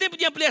 é tempo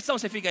de ampliação.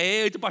 Você fica,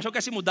 eita, o pastor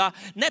quer se mudar.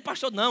 Não é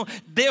pastor não,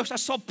 Deus está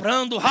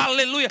soprando,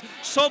 aleluia,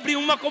 sobre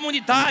uma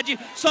comunidade,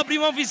 sobre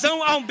uma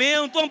visão,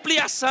 aumento,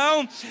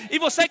 ampliação. E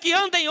você que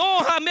anda em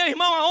honra, meu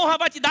irmão, a honra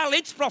vai te dar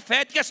lentes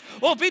proféticas,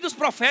 ouvidos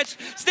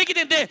proféticos. Você tem que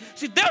entender,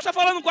 se Deus está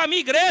falando com a minha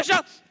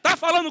igreja, está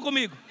falando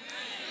comigo.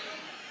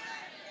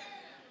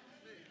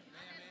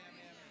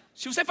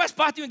 Se você faz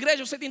parte de uma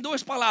igreja, você tem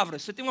duas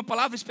palavras. Você tem uma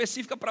palavra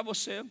específica para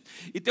você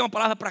e tem uma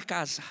palavra para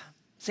casa.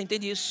 Você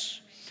entende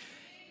isso?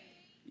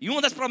 E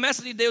uma das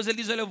promessas de Deus,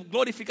 ele diz, eu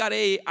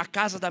glorificarei a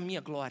casa da minha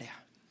glória.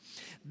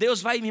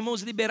 Deus vai,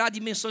 irmãos, liberar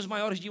dimensões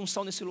maiores de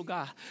unção nesse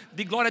lugar,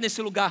 de glória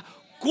nesse lugar.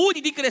 Cuide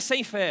de crescer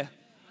em fé.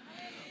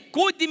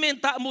 Cuide de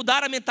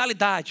mudar a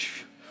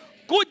mentalidade.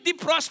 Cuide de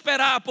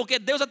prosperar, porque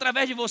Deus,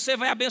 através de você,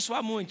 vai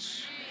abençoar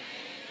muitos.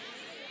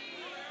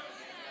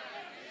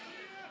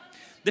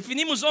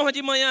 Definimos honra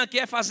de manhã, que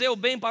é fazer o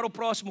bem para o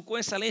próximo com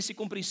excelência e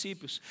com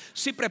princípios.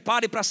 Se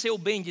prepare para ser o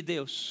bem de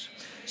Deus.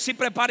 Se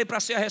prepare para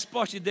ser a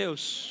resposta de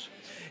Deus.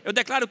 Eu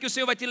declaro que o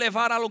Senhor vai te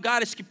levar a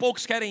lugares que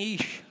poucos querem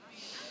ir.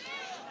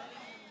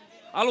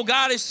 A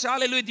lugares,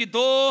 aleluia, de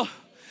dor,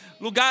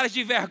 lugares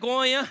de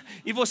vergonha,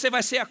 e você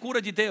vai ser a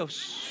cura de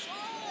Deus.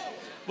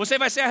 Você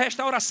vai ser a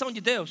restauração de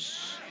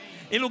Deus.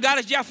 Em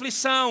lugares de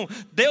aflição,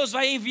 Deus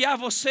vai enviar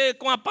você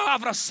com a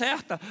palavra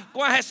certa,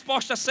 com a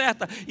resposta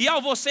certa. E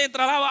ao você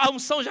entrar lá, a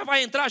unção já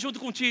vai entrar junto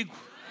contigo.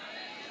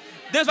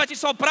 Deus vai te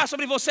soprar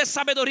sobre você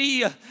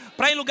sabedoria,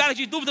 para em lugares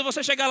de dúvida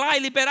você chegar lá e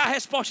liberar a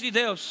resposta de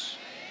Deus.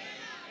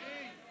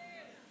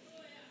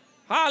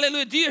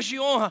 Aleluia, dias de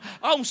honra.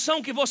 A unção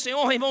que você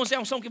honra, irmãos, é a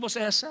unção que você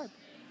recebe.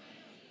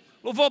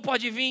 Louvor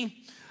pode vir.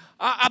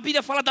 A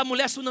Bíblia fala da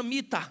mulher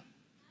sunamita.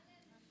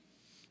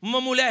 Uma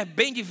mulher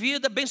bem de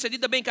vida, bem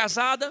sucedida, bem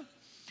casada.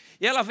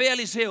 E ela veio a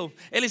Eliseu.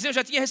 Eliseu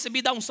já tinha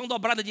recebido a unção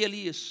dobrada de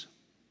Elias.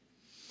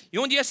 E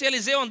onde esse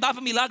Eliseu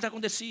andava, milagres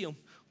aconteciam.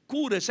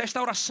 curas,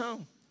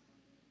 restauração.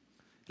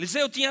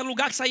 Eliseu tinha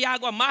lugar que saía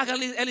água amarga,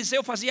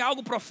 Eliseu fazia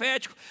algo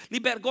profético,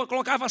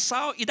 colocava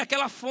sal e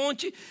daquela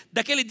fonte,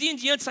 daquele dia em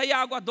diante saía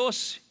água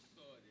doce.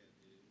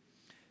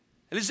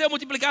 Eliseu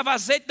multiplicava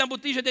azeite na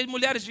botija de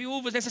mulheres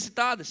viúvas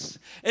necessitadas.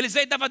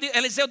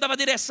 Eliseu dava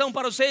direção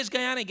para os reis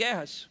ganharem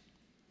guerras.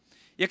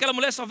 E aquela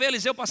mulher só vê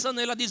Eliseu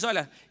passando e ela diz,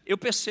 olha, eu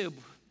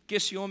percebo que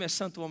esse homem é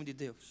santo homem de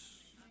Deus.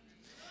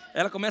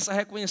 Ela começa a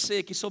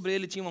reconhecer que sobre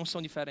ele tinha uma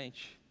unção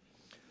diferente.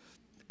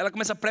 Ela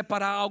começa a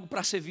preparar algo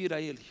para servir a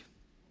ele.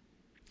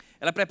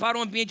 Ela prepara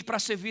um ambiente para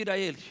servir a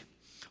ele.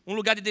 Um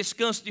lugar de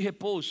descanso, de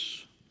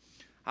repouso.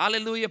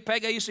 Aleluia,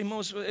 pega isso,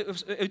 irmãos.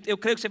 Eu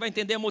creio que você vai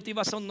entender a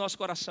motivação do nosso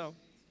coração.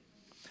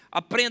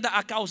 Aprenda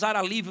a causar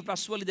alívio para a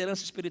sua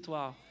liderança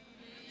espiritual.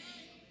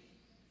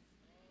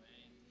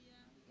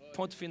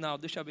 Ponto final,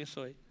 Deus te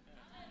abençoe.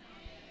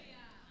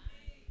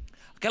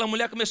 Aquela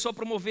mulher começou a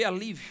promover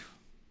alívio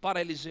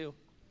para Eliseu.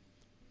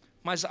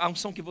 Mas a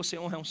unção que você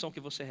honra é a unção que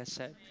você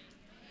recebe.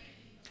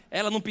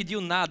 Ela não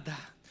pediu nada,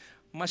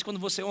 mas quando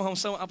você honra a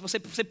unção,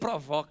 você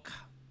provoca.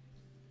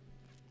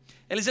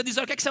 Eliseu diz,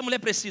 olha, o que essa mulher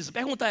precisa?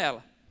 Pergunta a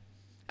ela.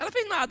 Ela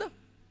fez nada.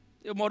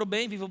 Eu moro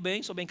bem, vivo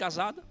bem, sou bem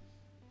casada.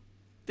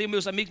 Tenho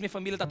meus amigos, minha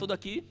família está toda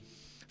aqui.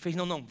 Fez,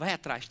 não, vai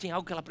atrás, tem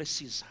algo que ela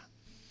precisa.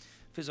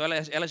 Fez,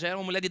 olha, ela já é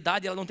uma mulher de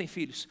idade e ela não tem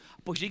filhos.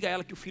 Pois diga a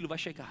ela que o filho vai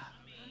chegar.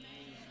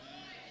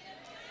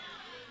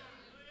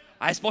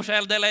 A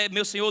resposta dela é,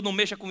 meu Senhor, não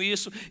mexa com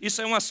isso.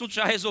 Isso é um assunto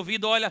já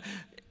resolvido, olha.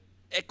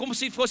 É como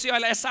se fosse,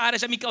 olha, essa área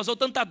já me causou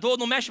tanta dor,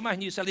 não mexe mais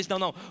nisso. Ela disse,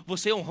 não,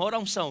 você honrou a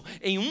unção.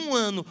 Em 1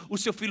 ano, o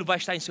seu filho vai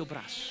estar em seu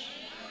braço.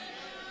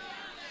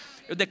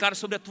 Eu declaro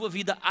sobre a tua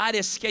vida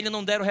áreas que ainda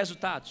não deram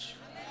resultados.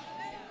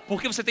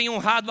 Porque você tem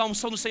honrado a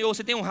unção do Senhor,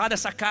 você tem honrado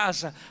essa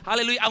casa.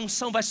 Aleluia, a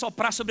unção vai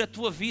soprar sobre a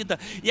tua vida.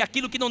 E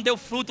aquilo que não deu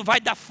fruto, vai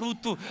dar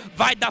fruto.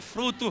 Vai dar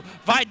fruto,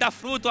 vai dar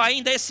fruto.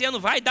 Ainda esse ano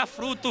vai dar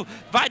fruto.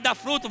 Vai dar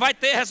fruto, vai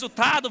ter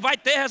resultado, vai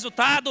ter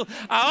resultado.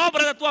 A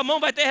obra da tua mão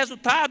vai ter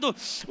resultado.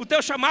 O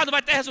teu chamado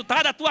vai ter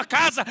resultado. A tua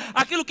casa,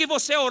 aquilo que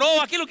você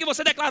orou, aquilo que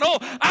você declarou,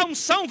 a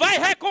unção vai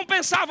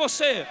recompensar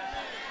você.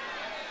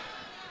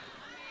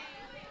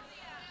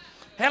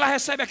 Ela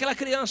recebe aquela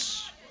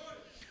criança.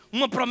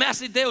 Uma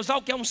promessa de Deus,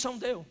 algo que a unção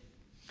deu.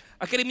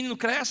 Aquele menino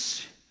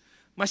cresce,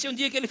 mas tem um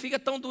dia que ele fica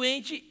tão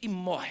doente e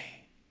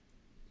morre.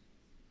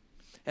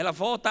 Ela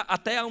volta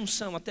até a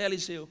unção, até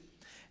Eliseu.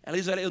 Ela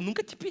diz, olha, eu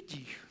nunca te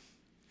pedi.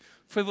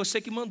 Foi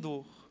você que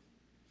mandou.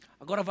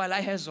 Agora vai lá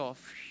e resolve.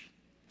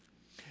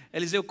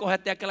 Eliseu corre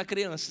até aquela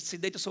criança, se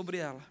deita sobre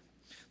ela,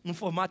 num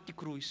formato de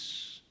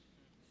cruz.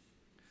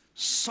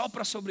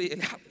 Sopra sobre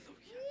ele.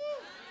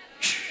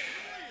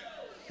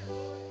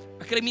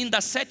 Aquele menino dá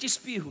 7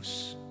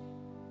 espirros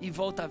e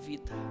volta à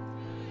vida.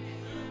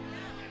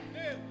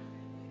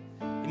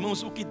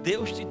 Irmãos, o que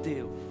Deus te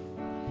deu,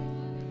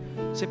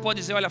 você pode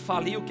dizer, olha,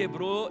 faliu,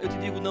 quebrou. Eu te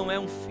digo, não é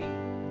um fim.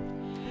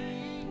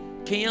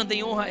 Quem anda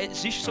em honra,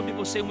 existe sobre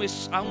você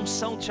a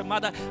unção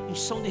chamada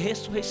unção de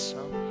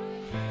ressurreição.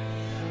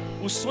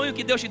 O sonho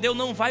que Deus te deu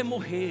não vai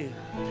morrer.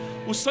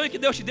 O sonho que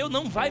Deus te deu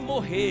não vai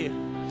morrer.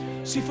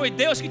 Se foi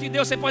Deus que te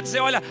deu, você pode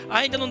dizer, olha,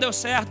 ainda não deu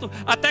certo,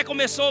 até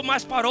começou,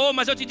 mas parou.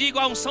 Mas eu te digo,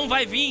 a unção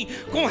vai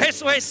vir com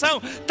ressurreição,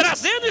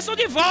 trazendo isso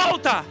de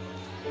volta.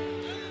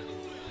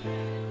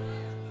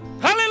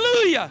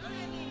 Aleluia.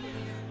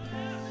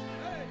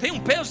 Tem um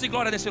peso de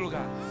glória nesse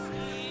lugar.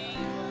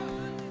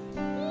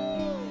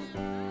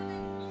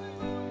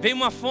 Vem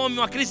uma fome,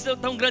 uma crise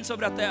tão grande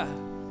sobre a terra.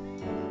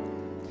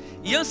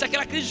 E antes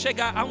daquela crise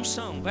chegar, a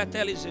unção vai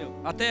até Eliseu,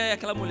 até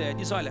aquela mulher,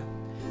 diz, olha,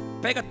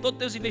 pega todos os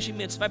teus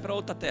investimentos, vai para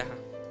outra terra,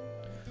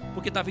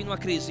 porque está vindo uma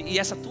crise e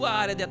essa tua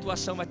área de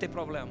atuação vai ter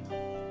problema.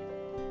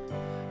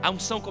 A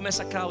unção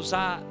começa a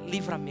causar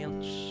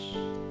livramentos.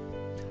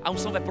 A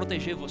unção vai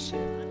proteger você.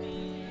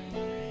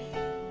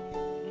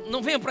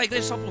 Não venha para a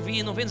igreja só por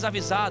vir, não venha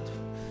desavisado.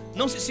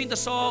 Não se sinta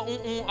só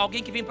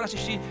alguém que vem para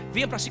assistir.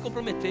 Venha para se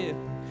comprometer.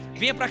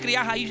 Venha para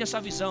criar raiz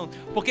nessa visão,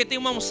 porque tem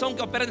uma unção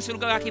que opera nesse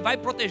lugar que vai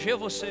proteger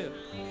você.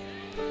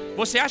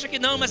 Você acha que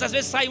não, mas às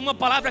vezes sai uma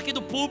palavra aqui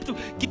do púlpito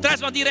que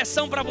traz uma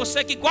direção para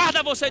você, que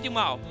guarda você de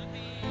mal,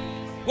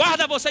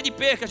 guarda você de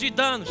percas, de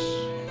danos,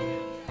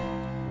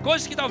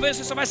 coisas que talvez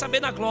você só vai saber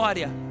na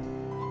glória.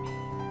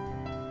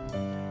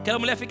 Aquela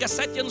mulher fica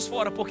 7 anos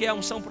fora porque a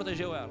unção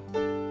protegeu ela.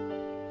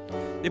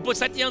 Depois de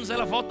 7 anos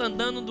ela volta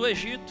andando do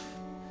Egito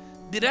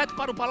direto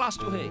para o palácio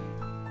do rei.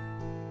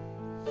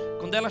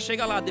 Quando ela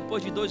chega lá,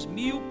 depois de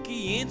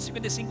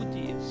 2.555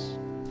 dias,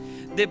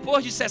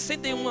 depois de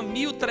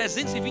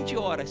 61.320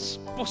 horas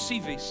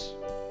possíveis,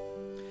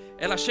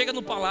 ela chega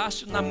no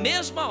palácio na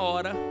mesma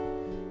hora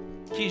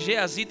que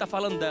Geazi está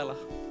falando dela.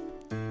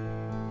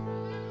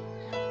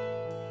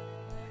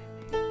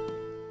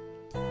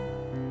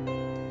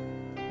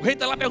 O rei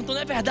está lá perguntando,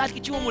 é verdade que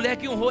tinha uma mulher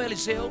que honrou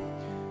Eliseu?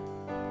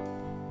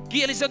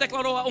 Que Eliseu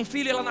declarou um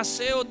filho, ela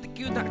nasceu,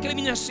 que aquele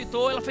menino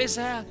ressuscitou. Ela fez,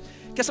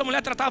 que essa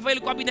mulher tratava ele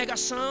com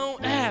abnegação.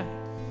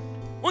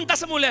 Onde está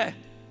essa mulher?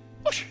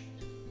 Oxe,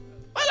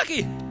 olha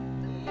aqui.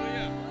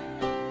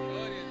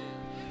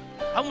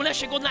 A mulher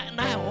chegou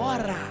na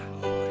hora.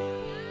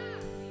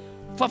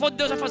 favor de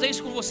Deus vai fazer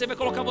isso com você, vai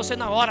colocar você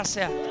na hora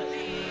certa,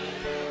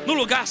 no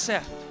lugar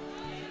certo,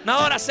 na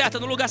hora certa,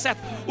 no lugar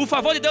certo. O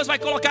favor de Deus vai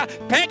colocar,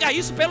 pega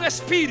isso pelo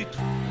Espírito.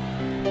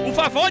 O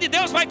favor de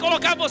Deus vai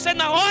colocar você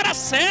na hora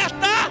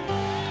certa,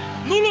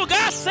 no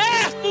lugar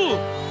certo.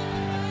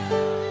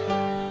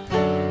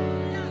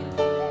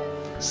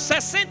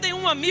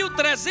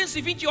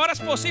 61.320 horas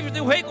possíveis de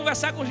o rei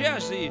conversar com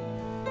Geazi.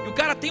 E o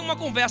cara tem uma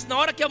conversa na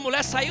hora que a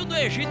mulher saiu do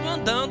Egito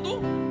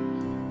andando.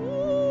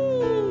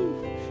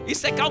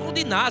 Isso é cálculo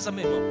de NASA,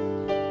 meu irmão.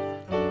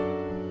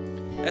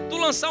 É tu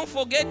lançar um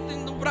foguete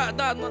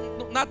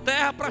na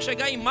Terra para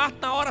chegar em Marte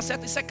na hora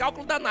certa. Isso é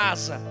cálculo da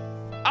NASA.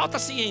 Alta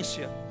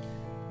ciência.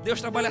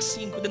 Deus trabalha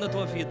assim dentro da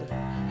tua vida.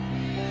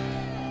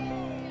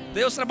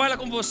 Deus trabalha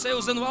com você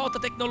usando alta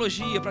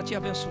tecnologia para te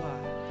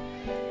abençoar.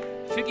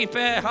 Fique em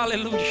pé,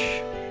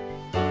 aleluia.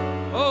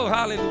 Oh,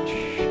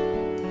 aleluia.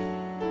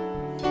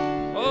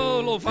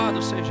 Oh,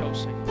 louvado seja o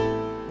Senhor.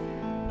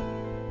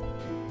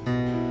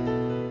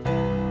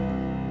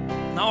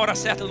 Na hora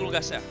certa, no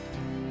lugar certo.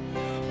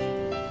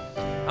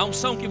 A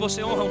unção que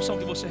você honra, a unção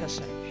que você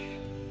recebe.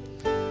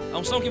 A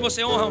unção que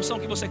você honra, a unção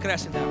que você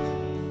cresce nela.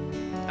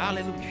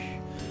 Aleluia.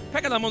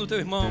 Pega na mão do teu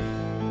irmão.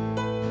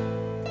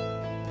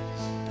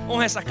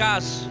 Honre essa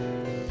casa.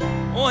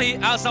 Honre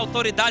as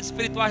autoridades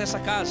espirituais dessa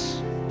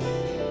casa.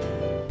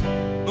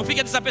 Não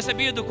fique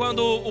desapercebido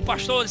quando o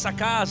pastor dessa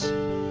casa.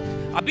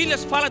 A Bíblia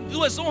fala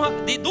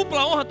de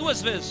dupla honra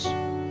duas vezes.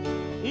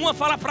 Uma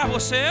fala para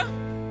você.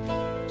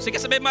 Você quer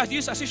saber mais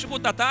disso? Assiste o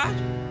culto da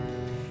tarde.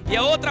 E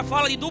a outra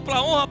fala de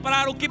dupla honra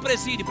para o que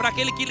preside, para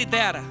aquele que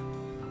lidera.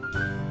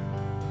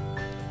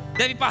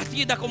 Deve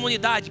partir da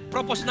comunidade,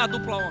 proporcionar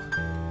dupla honra.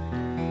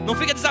 Não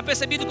fica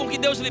desapercebido com o que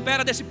Deus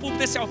libera desse púlpito,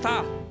 desse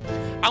altar.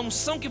 A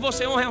unção que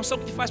você honra é a unção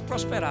que te faz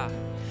prosperar.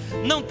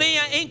 Não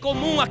tenha em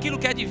comum aquilo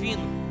que é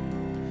divino.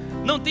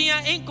 Não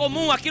tenha em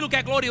comum aquilo que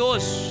é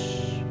glorioso.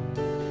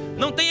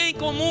 Não tenha em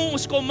comum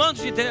os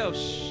comandos de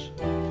Deus.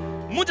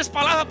 Muitas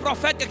palavras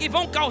proféticas que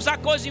vão causar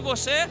coisas em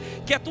você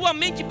que a tua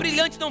mente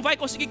brilhante não vai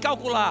conseguir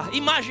calcular,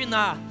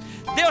 imaginar.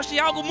 Deus tem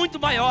algo muito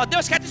maior.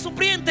 Deus quer te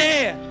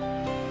surpreender.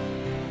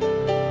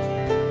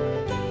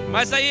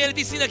 Mas aí Ele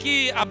te ensina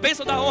que a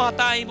bênção da honra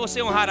está em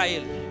você honrar a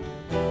Ele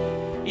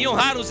e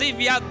honrar os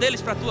enviados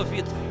deles para a tua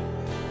vida.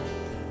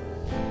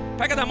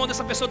 Pega na mão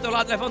dessa pessoa do teu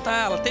lado, levanta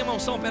ela. Tem uma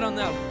unção operando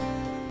nela.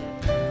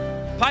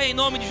 Pai, em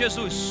nome de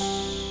Jesus,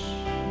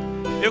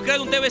 eu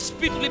creio no teu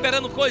Espírito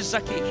liberando coisas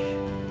aqui.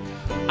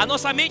 A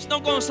nossa mente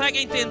não consegue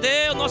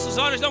entender, os nossos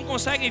olhos não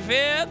conseguem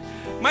ver,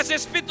 mas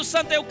Espírito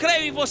Santo, eu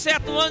creio em você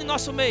atuando em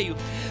nosso meio,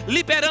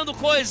 liberando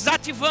coisas,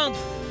 ativando.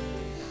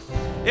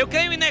 Eu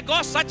creio em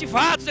negócios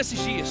ativados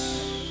esses dias.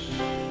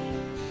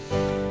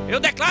 Eu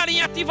declaro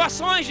em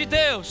ativações de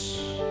Deus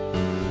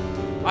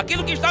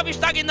aquilo que estava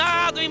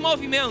estagnado em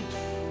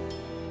movimento.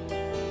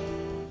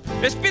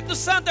 Espírito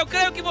Santo, eu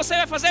creio que você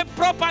vai fazer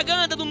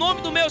propaganda do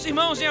nome dos meus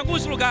irmãos em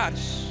alguns lugares,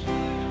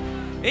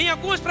 em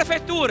algumas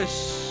prefeituras,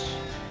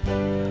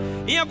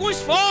 em alguns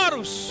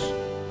fóruns.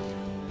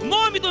 O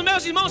nome dos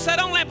meus irmãos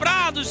serão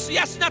lembrados e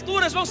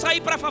assinaturas vão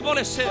sair para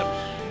favorecê-los.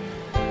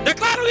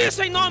 Declaro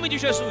isso em nome de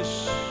Jesus.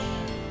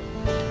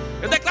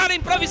 Eu declaro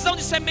em provisão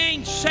de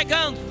sementes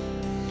chegando.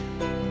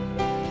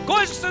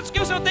 Coisas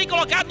que o Senhor tem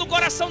colocado no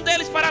coração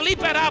deles para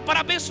liberar, para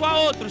abençoar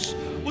outros.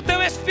 O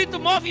teu Espírito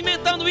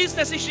movimentando isso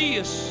nesses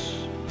dias.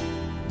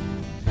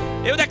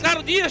 Eu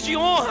declaro dias de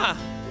honra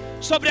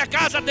sobre a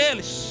casa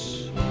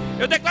deles.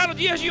 Eu declaro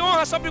dias de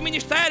honra sobre o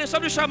ministério,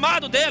 sobre o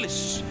chamado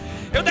deles.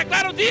 Eu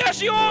declaro dias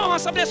de honra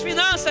sobre as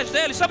finanças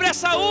deles, sobre a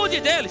saúde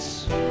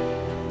deles,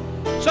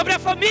 sobre a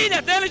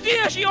família deles,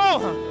 dias de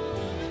honra.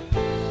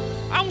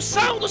 A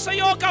unção do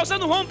Senhor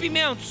causando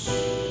rompimentos.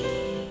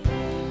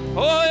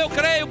 Oh, eu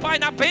creio, Pai,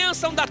 na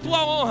bênção da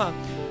tua honra,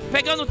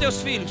 pegando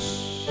teus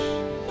filhos,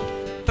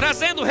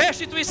 trazendo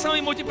restituição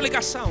e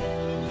multiplicação.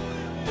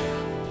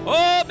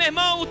 Oh, meu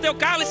irmão, o teu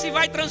cálice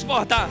vai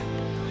transbordar.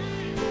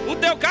 O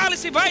teu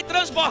cálice vai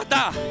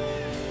transbordar.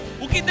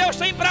 O que Deus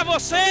tem para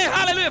você,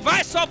 aleluia,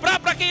 vai sobrar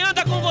para quem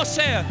anda com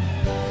você.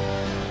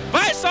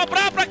 Vai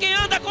sobrar para quem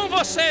anda com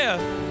você.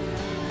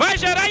 Vai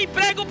gerar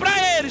emprego para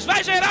eles.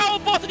 Vai gerar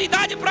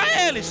oportunidade para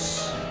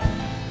eles.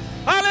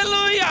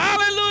 Aleluia,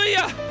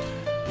 aleluia.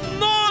 Em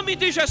nome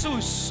de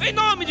Jesus. Em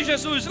nome de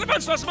Jesus.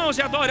 Levante suas mãos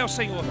e adore ao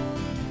Senhor.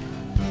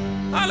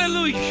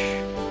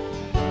 Aleluia.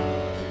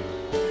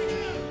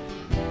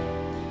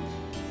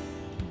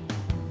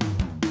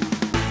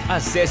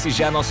 Acesse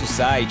já nosso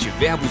site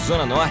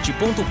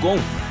verbozonanorte.com,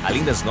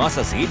 além das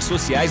nossas redes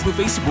sociais no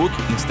Facebook,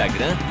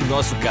 Instagram e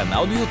nosso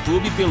canal no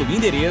YouTube pelo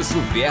endereço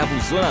Verbo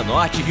Zona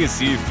Norte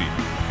Recife.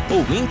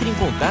 Ou entre em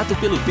contato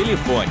pelo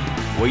telefone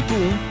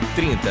 81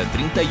 30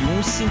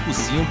 31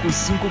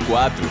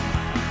 5554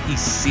 e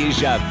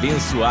seja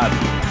abençoado.